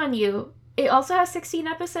Landing on You. It also has 16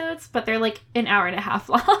 episodes, but they're an hour and a half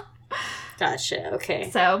long. Gotcha. Okay.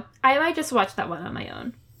 So I might just watch that one on my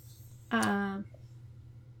own.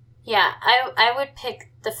 Yeah, I would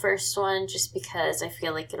pick the first one just because I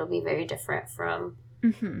feel like it'll be very different from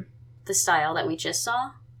the style that we just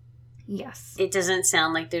saw. Yes. It doesn't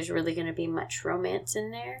sound like there's really going to be much romance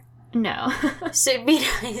in there. No. So it'd be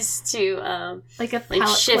nice to a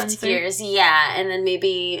palette shift cleanser. gears. Yeah, and then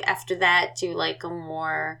maybe after that do a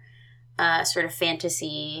more sort of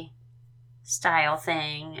fantasy style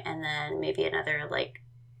thing, and then maybe another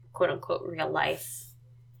quote unquote real life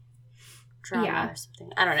drama or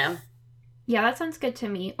something. I don't know. Yeah, that sounds good to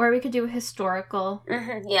me. Or we could do a historical.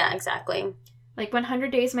 Yeah, exactly.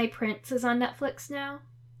 100 Days My Prince is on Netflix now.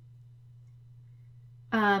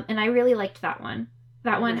 And I really liked that one.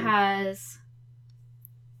 That one has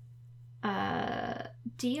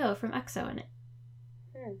Dio from EXO in it.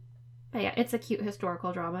 But yeah, it's a cute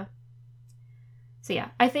historical drama. So yeah,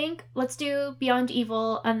 I think let's do Beyond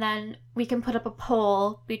Evil, and then we can put up a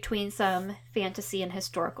poll between some fantasy and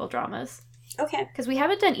historical dramas. Okay. Because we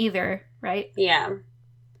haven't done either, right? Yeah.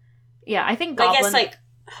 Yeah, I think Goblin... I guess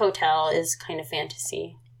Hotel is kind of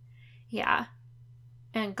fantasy. Yeah.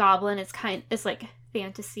 And Goblin is like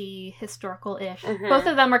fantasy, historical-ish. Mhm. Both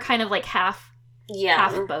of them are kind of like half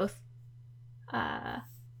both.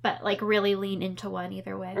 But like really lean into one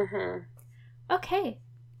either way. Mhm. Okay.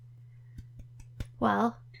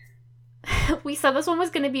 Well, we said this one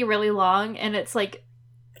was going to be really long, and it's like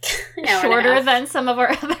shorter than some of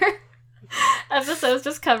our other episodes,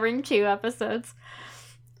 just covering 2 episodes.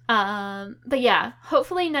 But yeah,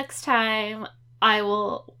 hopefully next time I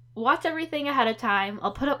will watch everything ahead of time.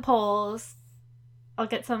 I'll put up polls. I'll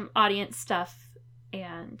get some audience stuff,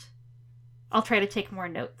 and I'll try to take more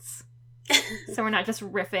notes. So we're not just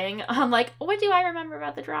riffing on like, what do I remember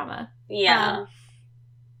about the drama? Yeah.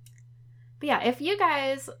 But yeah, if you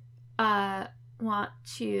guys want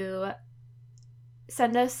to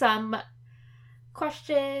send us some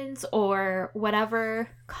questions or whatever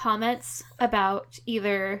comments about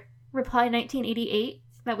either Reply 1988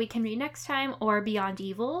 that we can read next time or Beyond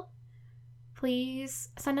Evil, please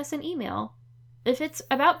send us an email. If it's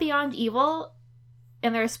about Beyond Evil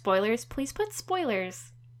and there are spoilers, please put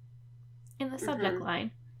spoilers in the subject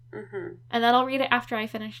line. Mm-hmm. And then I'll read it after I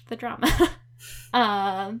finish the drama.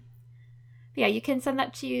 Yeah, you can send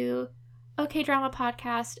that to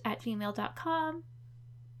okdramapodcast@gmail.com,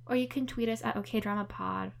 or you can tweet us at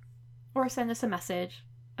okdramapod, or send us a message,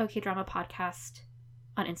 okdramapodcast,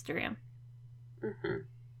 on Instagram. Mm-hmm.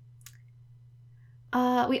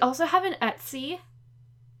 We also have an Etsy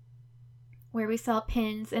where we sell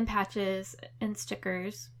pins and patches and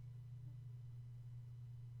stickers.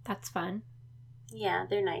 That's fun. Yeah,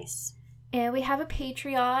 they're nice. And we have a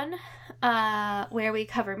Patreon where we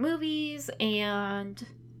cover movies and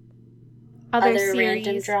other series.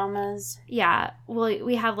 Random dramas. Yeah,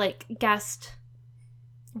 we have like guests.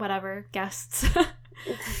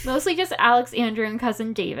 Mostly just Alex, Andrew, and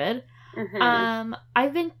cousin David. Mm-hmm.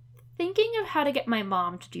 I've been thinking of how to get my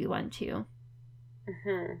mom to do one too.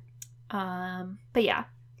 Mm-hmm. But yeah.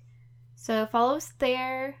 So follow us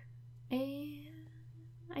there, and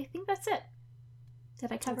I think that's it.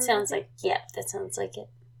 Did I cover it? That sounds like it.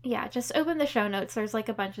 Yeah, just open the show notes. There's like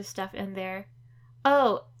a bunch of stuff in there.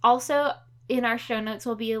 Oh, also in our show notes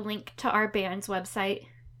will be a link to our band's website,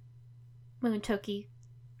 Moontoki.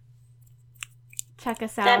 Check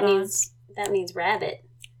us out. That means rabbit.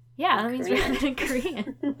 Yeah, that means rabbit in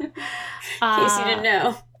Korean. In case you didn't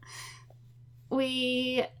know.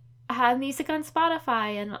 We have music on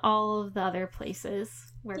Spotify and all of the other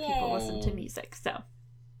places where people listen to music. So,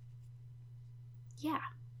 yeah.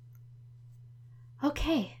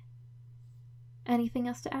 Okay. Anything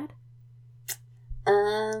else to add?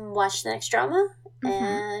 Watch the next drama,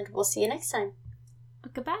 and we'll see you next time.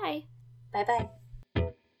 Goodbye. Bye-bye.